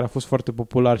 părți, care a fost foarte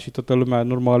popular și toată lumea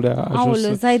în urma alea a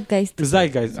ajuns.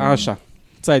 Zeitgeist, așa.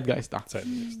 Zeitgeist, da.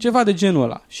 Ceva de genul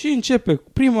ăla. Și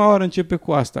prima oară începe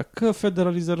cu asta, că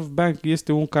Federal Reserve Bank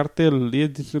este un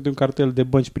cartel de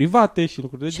bănci private și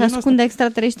lucruri de genul ăsta. Și ascunde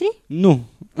extraterestri? Nu,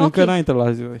 încă înainte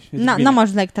la zi. N-am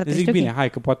ajuns la extraterestri. Zic bine, hai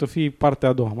că poate fi partea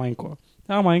a doua, mai încolo.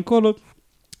 Mai încolo,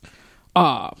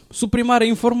 suprimarea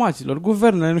informațiilor,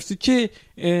 guvernele, nu știu ce.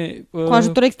 Cu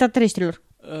ajutorul extraterestrilor.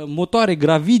 Motoare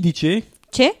gravidice.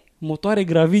 Ce? Motoare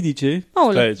gravidice.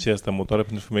 Stai, ce e asta? Motoare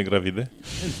pentru femei gravide?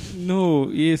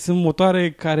 Nu, sunt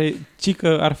motoare care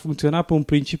cică ar funcționa pe un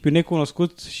principiu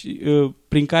necunoscut și,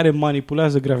 prin care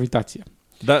manipulează gravitația.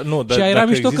 Da, nu, și era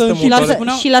mișto că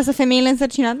și lasă femeile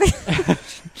însărcinate.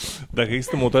 Dacă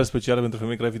există motoare speciale pentru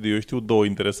femei gravide, eu știu 2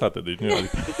 interesate. Deci nu,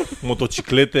 adică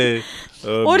motociclete.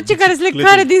 Orice care se le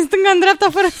care din stânga în dreapta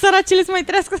fără săracele să mai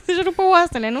trească să-și rupă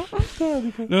oasele, nu?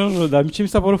 Nu, dar ce mi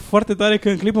s-a părut foarte tare că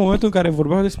în clip, în momentul în care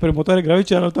vorbeau despre motoare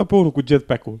gravidice, arăta pe unul cu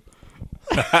jetpack-ul.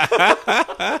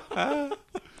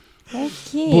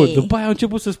 Ok. Bun, după aia au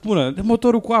început să spună de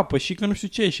motorul cu apă și că nu știu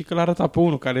ce și că l-a arătat pe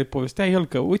unul care povestea el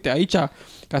că uite aici,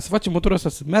 ca să facem motorul ăsta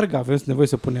să meargă, avem nevoie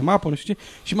să punem apă, nu știu ce,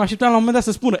 și mă așteptam la un moment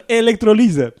dat să spună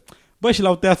electroliză. Și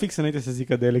l-au tăiat fix înainte să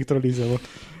zică de electroliză, bă.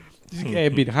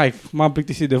 Zic, bine, hai, m-am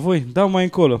plictisit de voi, dau mai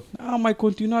încolo. Am mai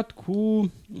continuat cu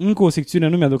încă o secțiune,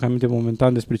 nu mi-aduc aminte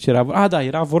momentan despre ce era. Da,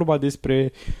 era vorba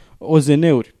despre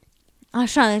OZN-uri.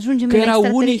 Așa, ajungem la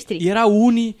extraterestri. Erau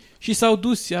unii și s-au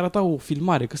dus, arăta o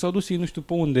filmare, că s-au dus ei nu știu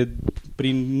pe unde,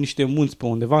 prin niște munți pe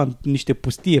undeva, în niște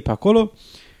pustie pe acolo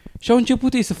și au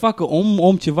început ei să facă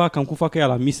om ceva, cam cum facă ea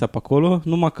la misa pe acolo,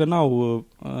 numai că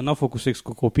n-au făcut sex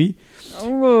cu copii.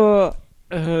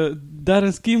 Dar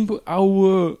în schimb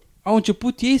au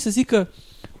început ei să zică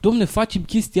domne, facem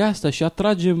chestia asta și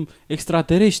atragem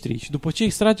extraterestri și după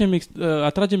ce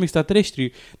atragem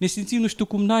extraterestri, ne simțim nu știu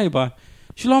cum naiba.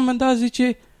 Și la un moment dat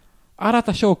zice, arată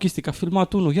așa o chestie, că a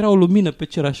filmat unul, era o lumină pe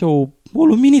cer, așa o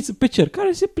luminiță pe cer,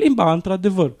 care se plimba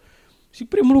într-adevăr. Și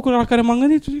primul lucru la care m-am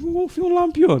gândit, o fi un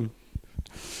lampion.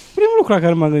 Primul lucru la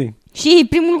care m-am gândit. Și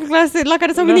primul lucru la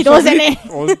care s-au gândit,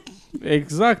 OZN.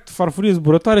 Exact, farfurie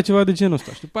zburătoare, ceva de genul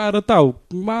ăsta. Și după aia arătau,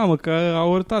 mamă, că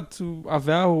au arătat,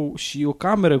 aveau și o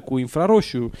cameră cu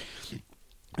infraroșu.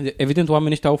 Evident,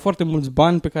 oamenii ăștia au foarte mulți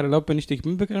bani pe care le au pe niște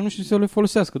echipamente pe care nu știu să le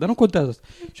folosească, dar nu contează asta.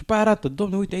 Și după aia arată,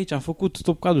 domne, uite aici am făcut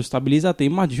stop-cadru, stabilizate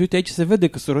imagini și uite aici se vede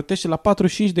că se rotește la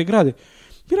 45 de grade.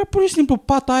 Era pur și simplu,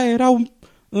 pata aia era,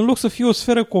 în loc să fie o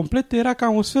sferă completă, era ca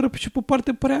o sferă și pe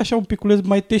parte părea așa un piculeț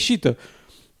mai teșită.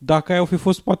 Dacă aia au fi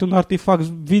fost poate un artefact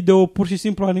video pur și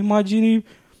simplu al imaginii,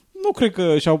 nu cred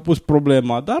că și-au pus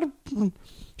problema, dar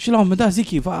și la un moment dat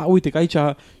zic, uite că aici,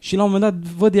 și la un moment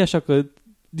dat văd așa că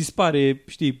dispare,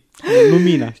 știi,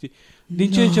 lumina, știi,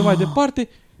 din ce în ce mai departe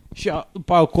și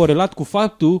a corelat cu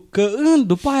faptul că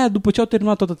după aia, după ce au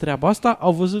terminat toată treaba asta,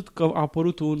 au văzut că a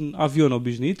apărut un avion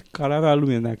obișnuit care avea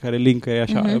lumina, care lincăre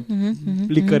așa,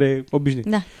 licăre obișnuit.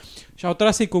 Da. Și au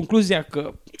tras concluzia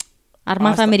că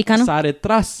armata americană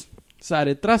s-a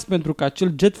retras pentru că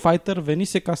acel jet fighter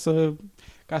venise ca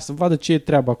să vadă ce e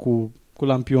treaba cu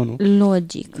lampionul.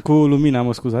 Logic. Cu lumina,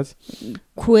 mă scuzați.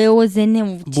 Cu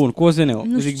OZN-ul. Bun, cu OZN-ul.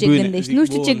 Nu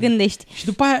știu ce gândești. Și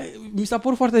după aia mi s-a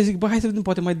părut foarte, zic, hai să vedem,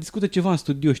 poate mai discută ceva în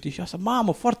studio, știi? Și asta,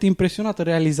 mamă, foarte impresionată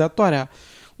realizatoarea.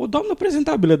 O doamnă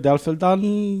prezentabilă de altfel, dar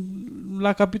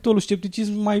la capitolul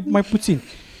scepticism mai puțin.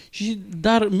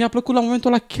 Dar mi-a plăcut la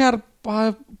momentul ăla chiar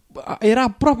era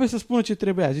aproape să spună ce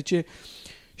trebuia. Zice,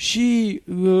 și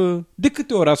de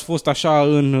câte ori ați fost așa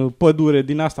în pădure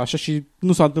din asta, așa și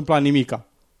nu s-a întâmplat nimica?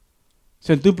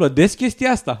 Se întâmplă des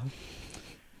chestia asta?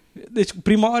 Deci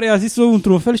prima oară a zis-o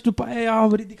într-un fel și după aia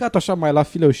am ridicat așa mai la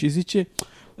fileu și zice,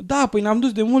 da, păi ne-am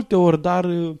dus de multe ori, dar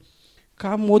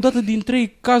cam o dată din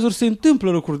 3 cazuri se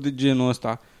întâmplă lucruri de genul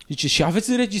ăsta. Zice, și aveți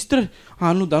înregistrări?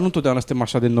 Nu, dar nu totdeauna suntem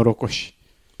așa de norocoși.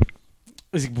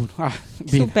 Zic, bun,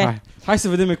 bine, super. Hai să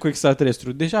vedem cu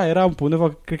extraterestru. Deja eram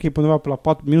undeva, cred că e undeva pe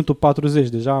la minutul 40,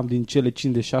 deja am din cele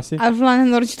 56. Ajung la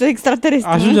nenorocitul de extraterestru.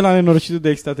 Ajunge la nenorocitul de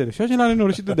extraterestru. Și ajunge la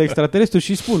nenorocitul de extraterestru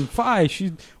și spun,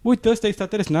 și uite, ăsta e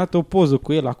extraterestru, ne arată o poză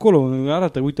cu el acolo, ne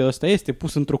arată, uite, ăsta este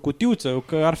pus într-o cutiuță,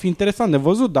 că ar fi interesant de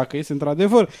văzut dacă este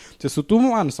într-adevăr țesut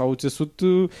uman sau țesut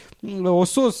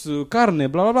osos, carne,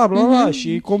 bla bla bla bla,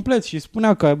 și complet. Și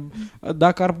spunea că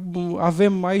dacă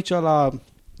avem aici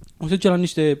o să duce la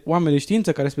niște oameni de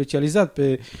știință care specializat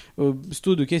pe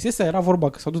studiu chestia asta, era vorba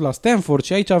că s-au dus la Stanford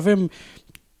și aici avem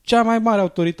cea mai mare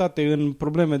autoritate în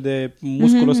probleme de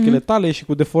musculoscheletale și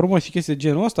cu deformări și chestii de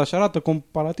genul ăsta și arată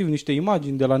comparativ niște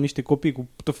imagini de la niște copii cu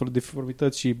tot felul de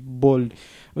deformități și boli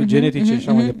genetice și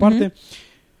așa mai departe.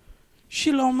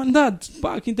 Și la un moment dat,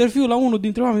 interviu la unul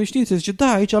dintre oameni de știință, zice,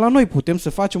 da, aici la noi putem să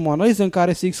facem o analiză în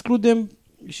care să excludem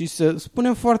și să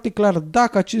spunem foarte clar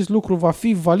dacă acest lucru va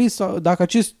fi valid sau dacă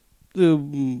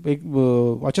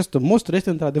această mostră este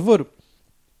într-adevăr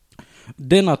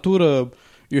de natură,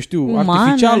 eu știu,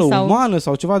 artificială, umană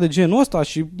sau ceva de genul ăsta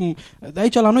și de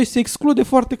aici la noi se exclude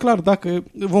foarte clar dacă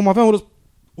vom avea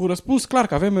un răspuns clar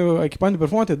că avem echipamente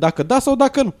performante, dacă da sau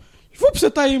dacă nu. Și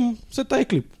se taie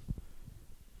clip.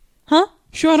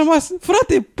 Și eu am rămas,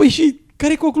 frate, păi și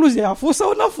care e concluzia? A fost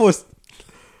sau n-a fost?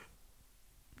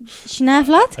 Și n-ai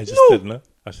aflat?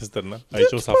 Așa se termină.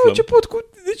 Aici o să aflăm.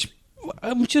 Deci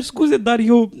îmi cer scuze, dar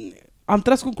eu am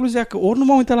tras concluzia că ori nu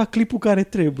m-am uitat la clipul care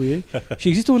trebuie și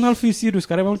există un alt film Sirius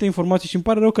care are mai multe informații și îmi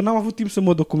pare rău că n-am avut timp să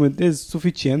mă documentez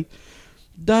suficient,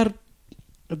 dar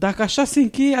dacă așa se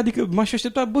încheie, adică m-aș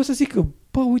aștepta, să zic că,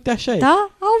 uite așa e. Da?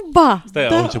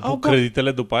 Au început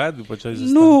creditele după aia, după ce ai zis?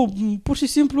 Nu, pur și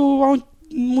simplu au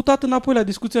mutat înapoi la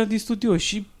discuția din studio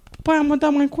și după aia am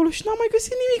dat mai încolo și n-am mai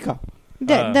găsit nimica.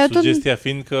 Sugestia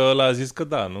fiind că ăla a zis că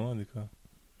da, nu? Adică...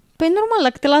 Păi normal,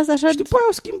 dacă te lasă așa... Și după aia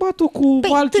au schimbat-o cu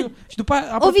altceva. Și după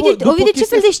aia, Ovidiu, ce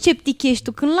fel de sceptic ești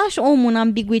tu? Când lași omul în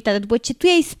ambiguitate, după ce tu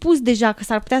i-ai spus deja că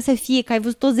s-ar putea să fie, că ai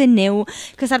văzut OZN-ul,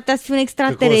 că s-ar putea să fie un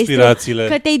extraterestru,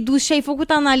 că te-ai dus și ai făcut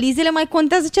analizele, mai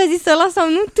contează ce a zis ăla sau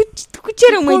nu? Tu cu ce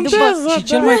rămâi după? Și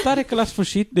cel mai tare că la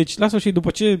sfârșit,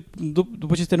 după ce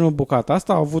se termină bucata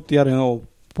asta, au avut iar o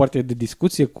parte de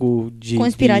discuție cu J.D.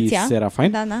 Serafine.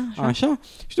 Da, așa.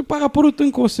 Și după aia a apărut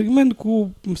încă un segment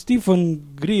cu Stephen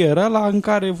Greer ăla în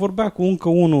care vorbea cu încă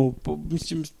unul.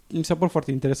 Mi s-a părut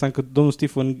foarte interesant că domnul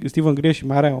Stephen Greer și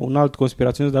mai are un alt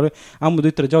conspiraționist de-a lui,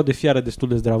 amândoi trăgeau de fiară destul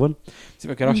de zdravăn. Se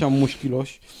vedea că erau așa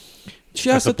mușchiloși. Și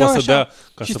ea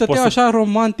stăteau așa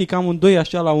romantic amândoi,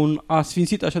 așa la un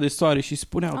asfințit așa de soare și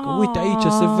spuneau că uite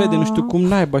aici se vede nu știu cum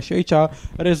naiba și aici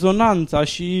rezonanța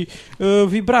și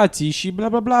vibrații și bla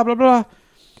bla bla bla bla.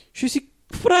 Și zic,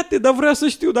 frate, dar vreau să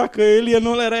știu dacă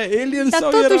alienul era alien sau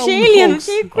era un hoax.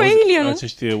 Ce cu alienul?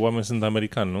 Acești oameni sunt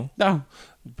americani, nu? Da.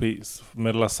 Păi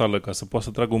merg la sală ca să poată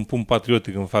să tragă un pumn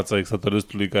patriotic în fața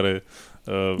extraterestrului care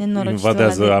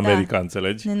invadează America,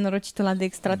 înțelegi? Nenorocitul ăla de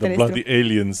extraterestru. The Bloody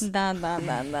Aliens. Da.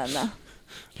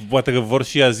 Poate că vor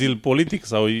și azil politic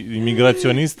sau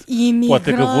imigraționist.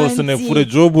 Poate că vor să ne fure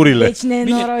joburile. Deci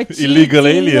nenorociți. Illegal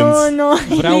aliens.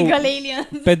 Illegal aliens.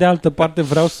 Pe de altă parte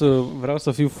vreau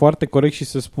să fiu foarte corect și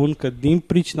să spun că din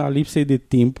pricina lipsei de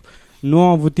timp nu am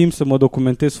avut timp să mă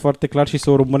documentez foarte clar și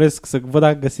să urmăresc, să văd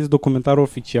dacă găsesc documentarul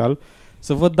oficial,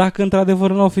 să văd dacă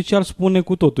într-adevăr la oficial spune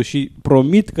cu totul și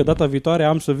promit că data viitoare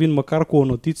am să vin măcar cu o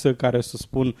notiță care să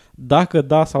spun dacă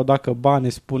da sau dacă ba ne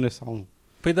spune sau nu.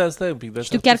 Păi da, stai un pic. Și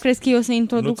tu chiar crezi că eu să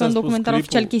introduc în documentar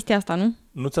oficial chestia asta, nu?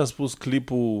 Nu ți-a spus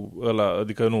clipul ăla,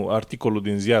 adică nu, articolul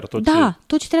din ziar, tot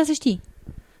ce trebuie să știi.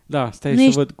 Da, stai să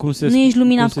văd cum se nu ești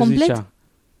luminat complet? Zicea.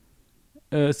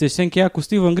 Se încheia cu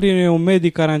Steven Green, e un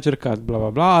medic care a încercat, bla bla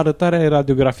bla, arătarea e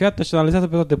radiografiată și analizată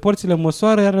pe toate părțile,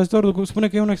 măsoară, iar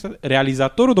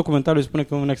realizatorul documentarului spune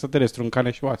că e un extraterestru în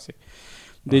carne și oase.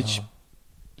 Deci,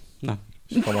 da.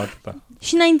 Și cam atâta.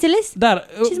 Și n-ai înțeles? Dar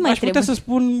aș putea să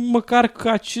spun măcar că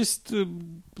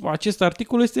acest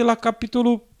articol este la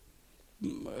capitolul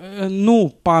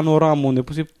nu panoramă unde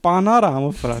puse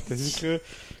panoramă, frate. Zic că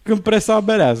când presa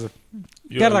abelează.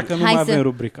 Chiar dacă nu mai avem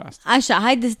rubrica asta. Așa,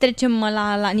 haideți să trecem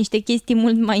la niște chestii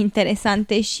mult mai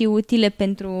interesante și utile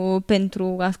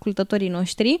pentru ascultătorii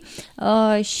noștri.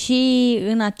 Și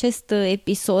în acest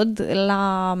episod,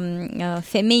 la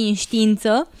Femei în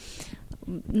știință,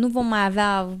 nu vom mai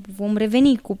avea, vom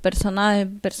reveni cu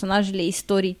personajele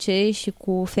istorice și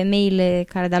cu femeile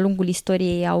care de-a lungul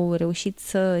istoriei au reușit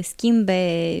să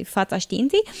schimbe fața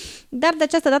științei, dar de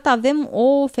această dată avem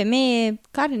o femeie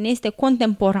care ne este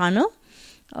contemporană,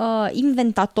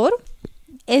 inventator,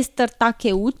 Esther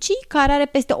Takeuchi, care are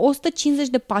peste 150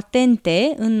 de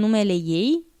patente în numele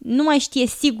ei. Nu mai știe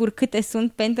sigur câte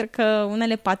sunt, pentru că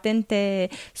unele patente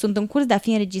sunt în curs de a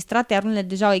fi înregistrate, iar unele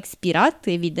deja au expirat,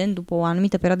 evident, după o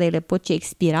anumită perioadă ele pot și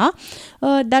expira,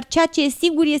 dar ceea ce e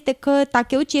sigur este că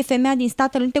Takeuchi e femeia din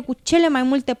Statele Unite cu cele mai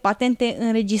multe patente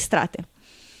înregistrate.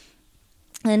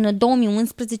 În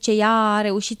 2011 ea a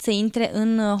reușit să intre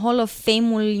în Hall of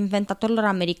Fame-ul inventatorilor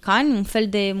americani, un fel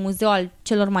de muzeu al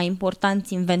celor mai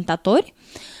importanți inventatori.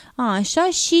 Așa,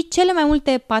 și cele mai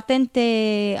multe patente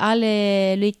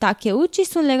ale lui Takeuchi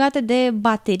sunt legate de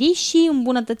baterii și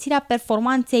îmbunătățirea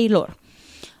performanței lor.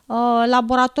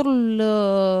 Laboratorul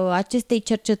acestei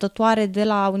cercetătoare de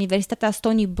la Universitatea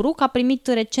Stony Brook a primit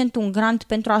recent un grant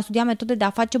pentru a studia metode de a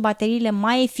face bateriile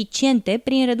mai eficiente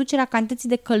prin reducerea cantității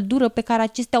de căldură pe care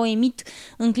acestea o emit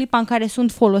în clipa în care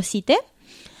sunt folosite.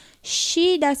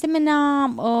 Și, de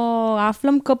asemenea,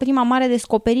 aflăm că prima mare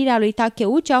descoperire a lui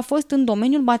Takeuchi a fost în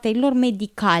domeniul bateriilor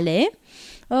medicale,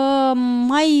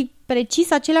 mai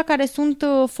precis acelea care sunt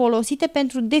folosite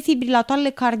pentru defibrilatoarele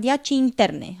cardiace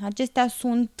interne. Acestea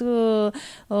sunt,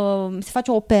 se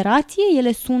face o operație,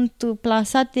 ele sunt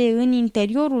plasate în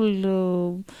interiorul,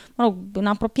 în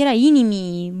apropierea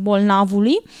inimii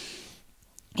bolnavului.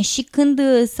 Și când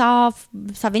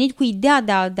s-a venit cu ideea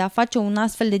de a face un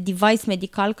astfel de device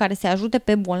medical care să ajute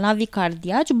pe bolnavii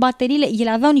cardiaci, bateriile, ele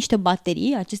aveau niște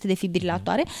baterii, aceste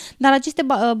defibrilatoare, dar aceste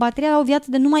baterii au o viață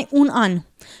de numai un an.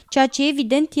 Ceea ce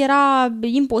evident era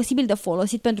imposibil de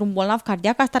folosit pentru un bolnav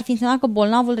cardiac. Asta ar fi însemnat că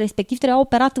bolnavul respectiv trebuia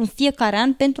operat în fiecare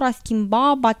an pentru a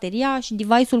schimba bateria și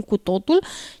device-ul cu totul,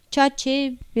 ceea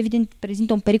ce evident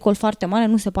prezintă un pericol foarte mare,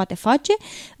 nu se poate face,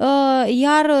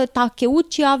 iar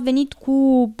Takeuchi a venit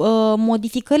cu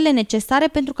modificările necesare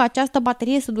pentru ca această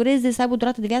baterie să dureze, să aibă o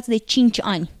durată de viață de 5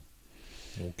 ani.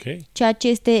 Okay. Ceea ce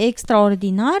este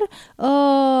extraordinar.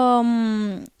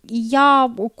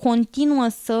 Ea continuă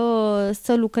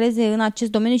să lucreze în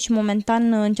acest domeniu și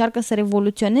momentan încearcă să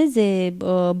revoluționeze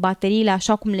bateriile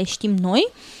așa cum le știm noi.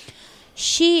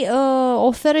 Și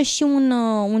oferă și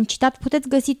un citat. Puteți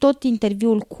găsi tot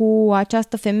interviul cu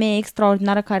această femeie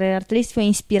extraordinară care ar trebui să fie o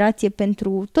inspirație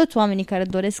pentru toți oamenii care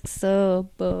doresc să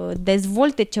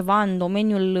dezvolte ceva în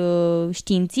domeniul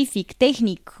științific,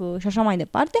 tehnic și așa mai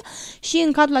departe. Și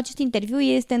în cadrul acestui interviu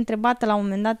este întrebată la un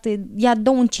moment dat, ea dă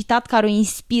un citat care o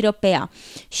inspiră pe ea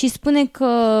și spune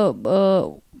că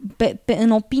în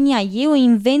opinia ei, o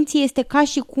invenție este ca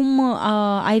și cum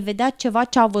ai vedea ceva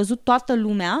ce a văzut toată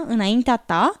lumea înaintea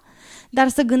ta, dar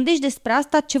să gândești despre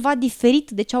asta ceva diferit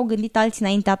de ce au gândit alții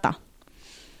înaintea ta.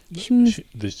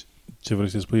 Deci Ce vrei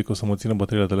să spui? Că o să mă țină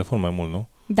bateria la telefon mai mult, nu?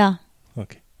 Da. Ok.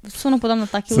 Sună pe doamna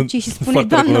Takeuchi și spune,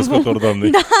 doamnă,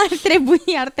 da,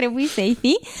 ar trebui să-i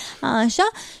fi, așa,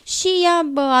 și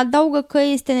ea adaugă că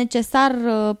este necesar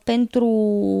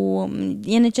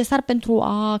pentru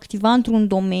a activa într-un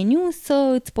domeniu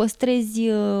să îți păstrezi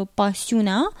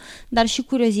pasiunea, dar și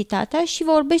curiozitatea, și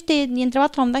vorbește, e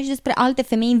întrebat la un dat și despre alte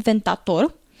femei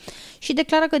inventator, și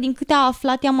declară că din câte a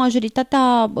aflat ea,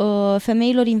 majoritatea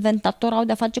femeilor inventator au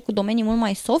de-a face cu domenii mult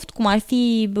mai soft, cum ar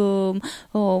fi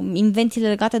invențiile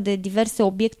legate de diverse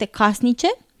obiecte casnice,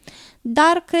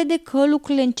 dar crede că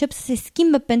lucrurile încep să se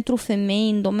schimbe pentru femei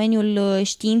în domeniul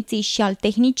științei și al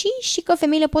tehnicii și că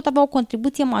femeile pot avea o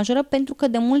contribuție majoră pentru că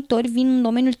de multe ori vin în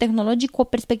domeniul tehnologic cu o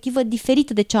perspectivă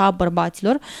diferită de cea a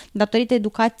bărbaților, datorită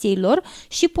educației lor,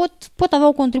 și pot avea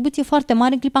o contribuție foarte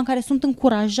mare în clipa în care sunt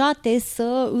încurajate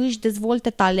să își dezvolte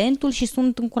talentul și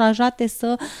sunt încurajate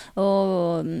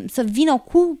să vină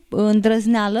cu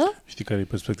îndrăzneală. Știi care e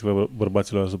perspectiva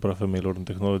bărbaților asupra femeilor în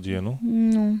tehnologie, nu?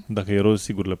 Nu. Dacă e roz,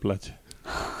 sigur le place.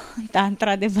 Da,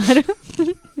 într-adevăr,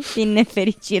 din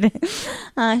nefericire.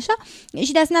 Așa.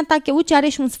 Și de asemenea, Takeuchi are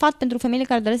și un sfat pentru femeile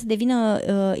care doresc să devină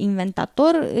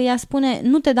inventator. Ea spune,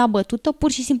 nu te da bătută,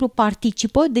 pur și simplu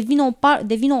participă,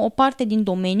 devină o parte din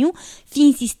domeniu, fii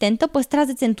insistentă,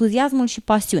 păstrează-ți entuziasmul și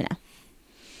pasiunea.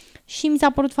 Și mi s-a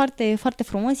părut foarte, foarte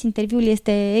frumos, interviul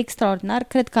este extraordinar,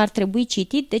 cred că ar trebui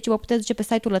citit, deci vă puteți duce pe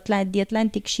site-ul The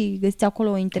Atlantic și găsiți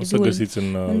acolo interviul, o să găsiți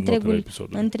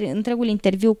întregul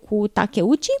interviu cu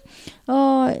Takeuchi,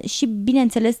 și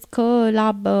bineînțeles că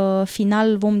la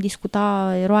final vom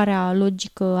discuta eroarea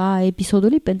logică a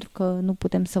episodului, pentru că nu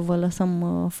putem să vă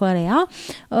lăsăm fără ea.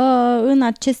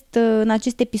 În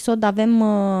acest episod avem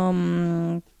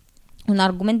un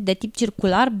argument de tip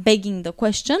circular, begging the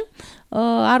question.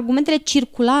 Argumentele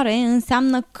circulare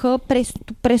înseamnă că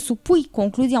presupui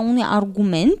concluzia unui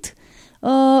argument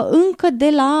încă de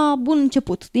la bun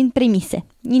început, din premise.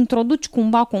 Introduci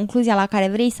cumva concluzia la care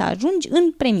vrei să ajungi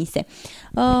în premise.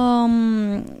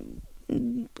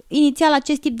 Inițial,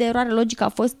 acest tip de eroare logică a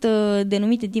fost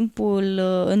denumit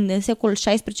în secolul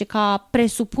XVI ca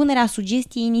presupunerea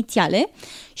sugestiei inițiale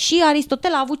și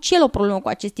Aristotel a avut și el o problemă cu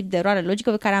acest tip de eroare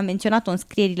logică pe care a menționat-o în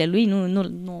scrierile lui,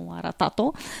 nu a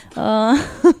ratat-o.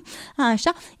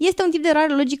 Așa. Este un tip de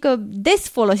eroare logică des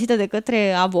folosită de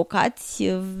către avocați.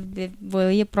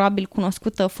 E probabil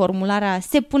cunoscută formularea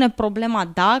se pune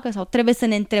problema dacă sau trebuie să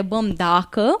ne întrebăm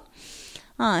dacă.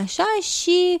 Așa,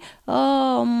 și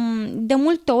de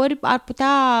multe ori ar putea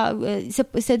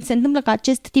se întâmplă ca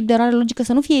acest tip de eroare logică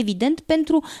să nu fie evident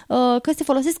pentru că se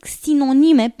folosesc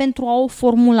sinonime pentru a o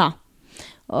formula.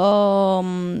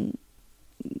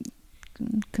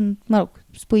 Când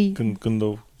spui...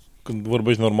 Când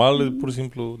vorbești normal, pur și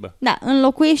simplu, da. Da,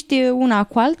 înlocuiești una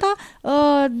cu alta.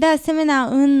 De asemenea,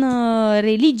 în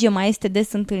religie mai este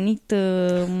des întâlnit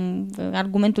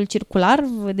argumentul circular,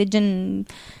 de gen...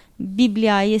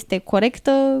 Biblia este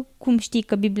corectă, cum știi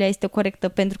că Biblia este corectă?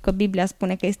 Pentru că Biblia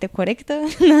spune că este corectă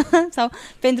sau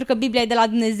pentru că Biblia e de la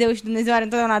Dumnezeu și Dumnezeu are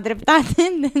întotdeauna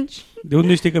dreptate. Deci... De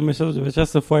unde știi că mesajul de pe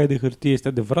această foaie de hârtie este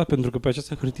adevărat? Pentru că pe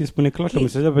această hârtie spune clar că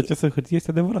mesajul pe această hârtie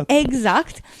este adevărat.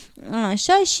 Exact.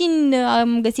 Așa, și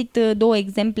am găsit 2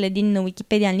 exemple din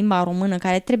Wikipedia în limba română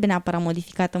care trebuie neapărat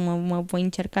modificată. Mă voi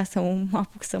încerca să mă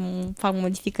apuc să fac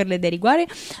modificările de rigoare.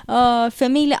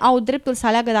 Femeile au dreptul să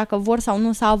aleagă dacă vor sau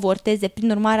nu să avorteze,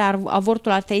 prin urmare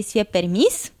avortul ar trebui să fie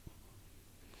permis.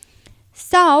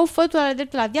 Sau fătul are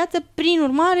dreptul la viață, prin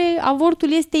urmare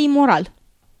avortul este imoral.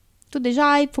 Tu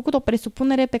deja ai făcut o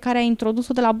presupunere pe care ai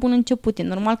introdus-o de la bun început. E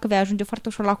normal că vei ajunge foarte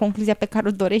ușor la concluzia pe care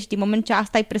o dorești din moment ce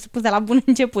asta ai presupus de la bun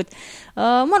început.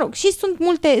 Și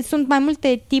sunt mai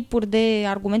multe tipuri de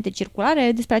argumente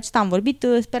circulare, despre acesta am vorbit,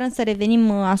 sperăm să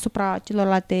revenim asupra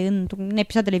celorlalte în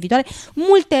episoadele viitoare.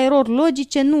 Multe erori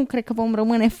logice, nu cred că vom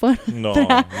rămâne fără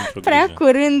prea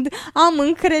curând. Am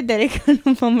încredere că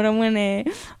nu vom rămâne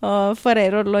fără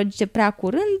erori logice prea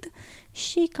curând.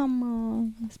 Și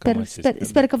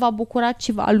sper că v-a bucurat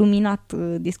și v-a luminat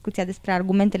discuția despre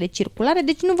argumentele circulare.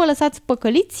 Deci nu vă lăsați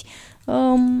păcăliți.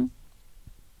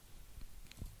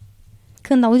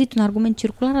 Când auziți un argument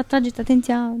circular, atrageți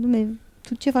atenția.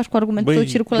 Tu ce faci cu argumentul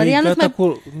circular?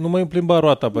 Nu mai plimba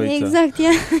roata pe aici. Exact,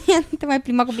 ea nu te mai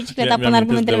plimba cu bicicleta până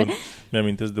argumentele.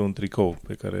 Mi-amintesc de un tricou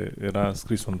pe care era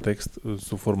scris un text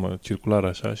sub formă circulară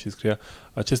așa și scria: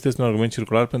 acesta este un argument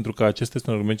circular pentru că acesta este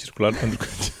un argument circular pentru că...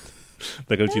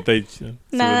 Dacă îl citai, se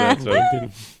vedea.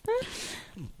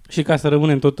 Și ca să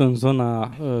rămânem tot în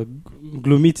zona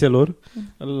glumițelor,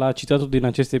 la citatul din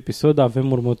acest episod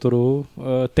avem următorul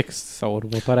text sau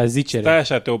următoarea zicere. Stai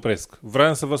așa, te opresc.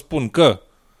 Vreau să vă spun că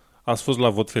ați fost la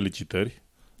vot, felicitări.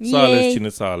 S-a ales cine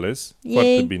s-a ales.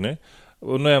 Foarte bine.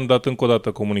 Noi am dat încă o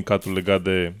dată comunicatul legat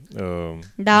de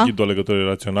ghidul alegătorului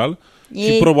rațional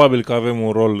și probabil că avem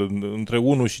un rol între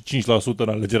 1 și 5% în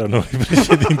alegerea noului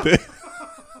președinte.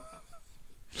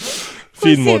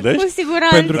 Fiind modești. Cu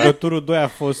siguranță. Pentru că turul 2 a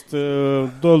fost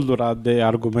doldura de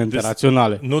argumente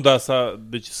raționale. Nu, dar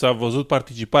s-a văzut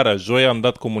participarea. Joi am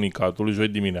dat comunicatul, joi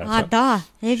dimineața. Da,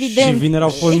 evident. Și vineri au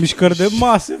fost mișcări de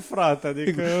mase, frate.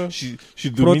 Adică și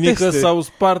duminică s-au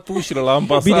spart ușile la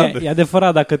ambasadă. Bine, e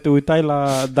adevărat, dacă te uitai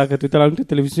la anumite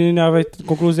televiziuni, aveai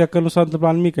concluzia că nu s-a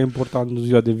întâmplat nimic important în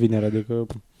ziua de vineri. Adică,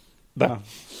 da.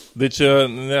 Deci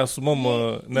ne asumăm...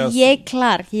 E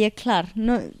clar.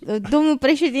 Nu, domnul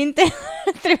președinte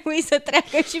trebuie să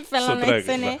treacă și pe la noi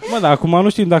să ne... Mă, dar acum nu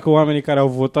știm dacă oamenii care au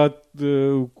votat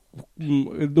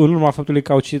în urma faptului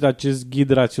că au citit acest ghid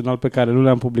rațional pe care nu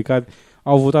le-am publicat,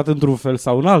 au votat într-un fel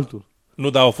sau în altul. Nu,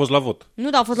 dar au fost la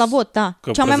vot. Da.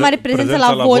 Că cea mai mare prezență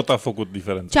la vot a făcut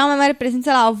diferență. Cea mai mare prezență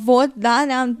la vot, da,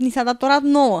 ni s-a datorat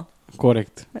 9.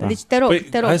 Corect. Da. Deci te rog.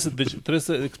 Deci trebuie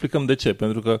să explicăm de ce.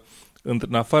 Pentru că în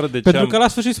afară de pentru că la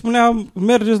sfârșit spunea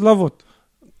mergeți la vot.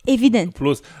 Evident.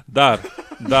 Plus, dar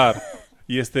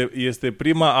este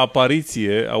prima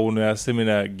apariție a unui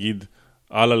asemenea ghid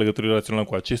al alegătorii raționale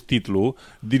cu acest titlu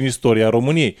din istoria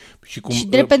României. Și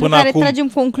drept pentru care acum, tragem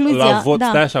concluzia. La vot,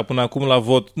 stai așa, până acum la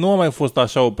vot nu a mai fost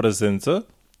așa o prezență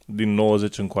din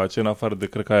 90 încoace, în afară de,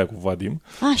 cred că aia cu Vadim.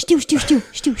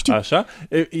 Știu. Așa?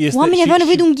 Oamenii aveau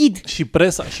nevoie de un ghid.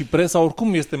 Și presa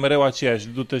oricum este mereu aceeași.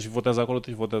 Du-te și votează acolo,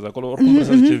 Oricum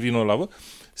presa zice vină la vot.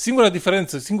 Singura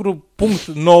diferență, singurul punct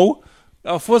nou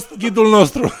a fost ghidul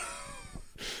nostru.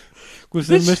 Cum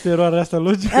se numește eroarea asta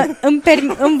logică? Îmi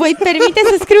voi permite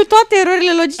să scriu toate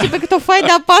erorile logice pe cât o foaie de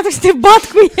A4 și te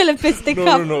bat cu ele peste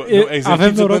cap. Nu,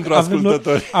 exercițiu pentru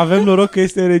ascultători. Avem noroc că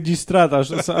este înregistrat,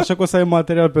 așa că o să ai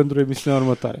material pentru emisiunea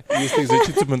următoare. Este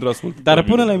exercițiu pentru ascultători. Dar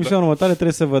până la emisiunea următoare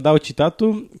trebuie să vă dau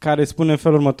citatul care spune în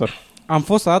felul următor. Am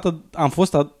fost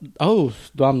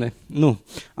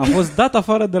dat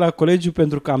afară de la colegiu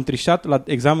pentru că am trișat la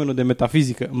examenul de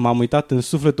metafizică. M-am uitat în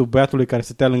sufletul băiatului care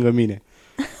stătea lângă mine.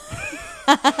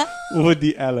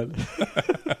 Woody Allen.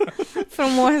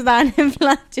 Frumos, da, ne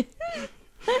place.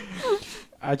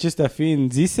 Acestea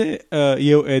fiind zise,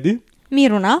 eu, Edi,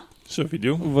 Miruna și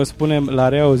Ovidiu, vă spunem la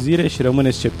reauzire și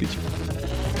rămâneți sceptici.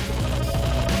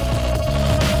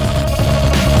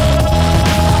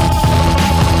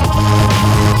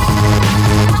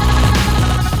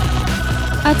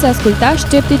 Ați ascultat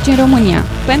Sceptici în România.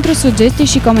 Pentru sugestii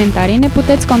și comentarii ne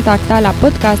puteți contacta la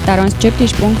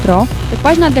podcast@sceptici.ro, pe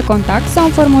pagina de contact sau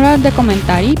în formular de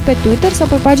comentarii, pe Twitter sau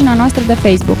pe pagina noastră de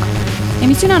Facebook.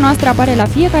 Emisiunea noastră apare la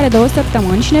fiecare 2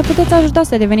 săptămâni și ne puteți ajuta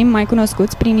să devenim mai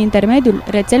cunoscuți prin intermediul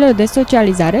rețelelor de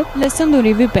socializare, lăsând un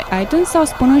review pe iTunes sau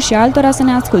spunând și altora să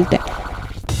ne asculte.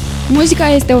 Muzica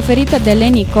este oferită de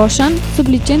Lenny Koshan sub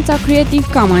licența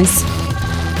Creative Commons.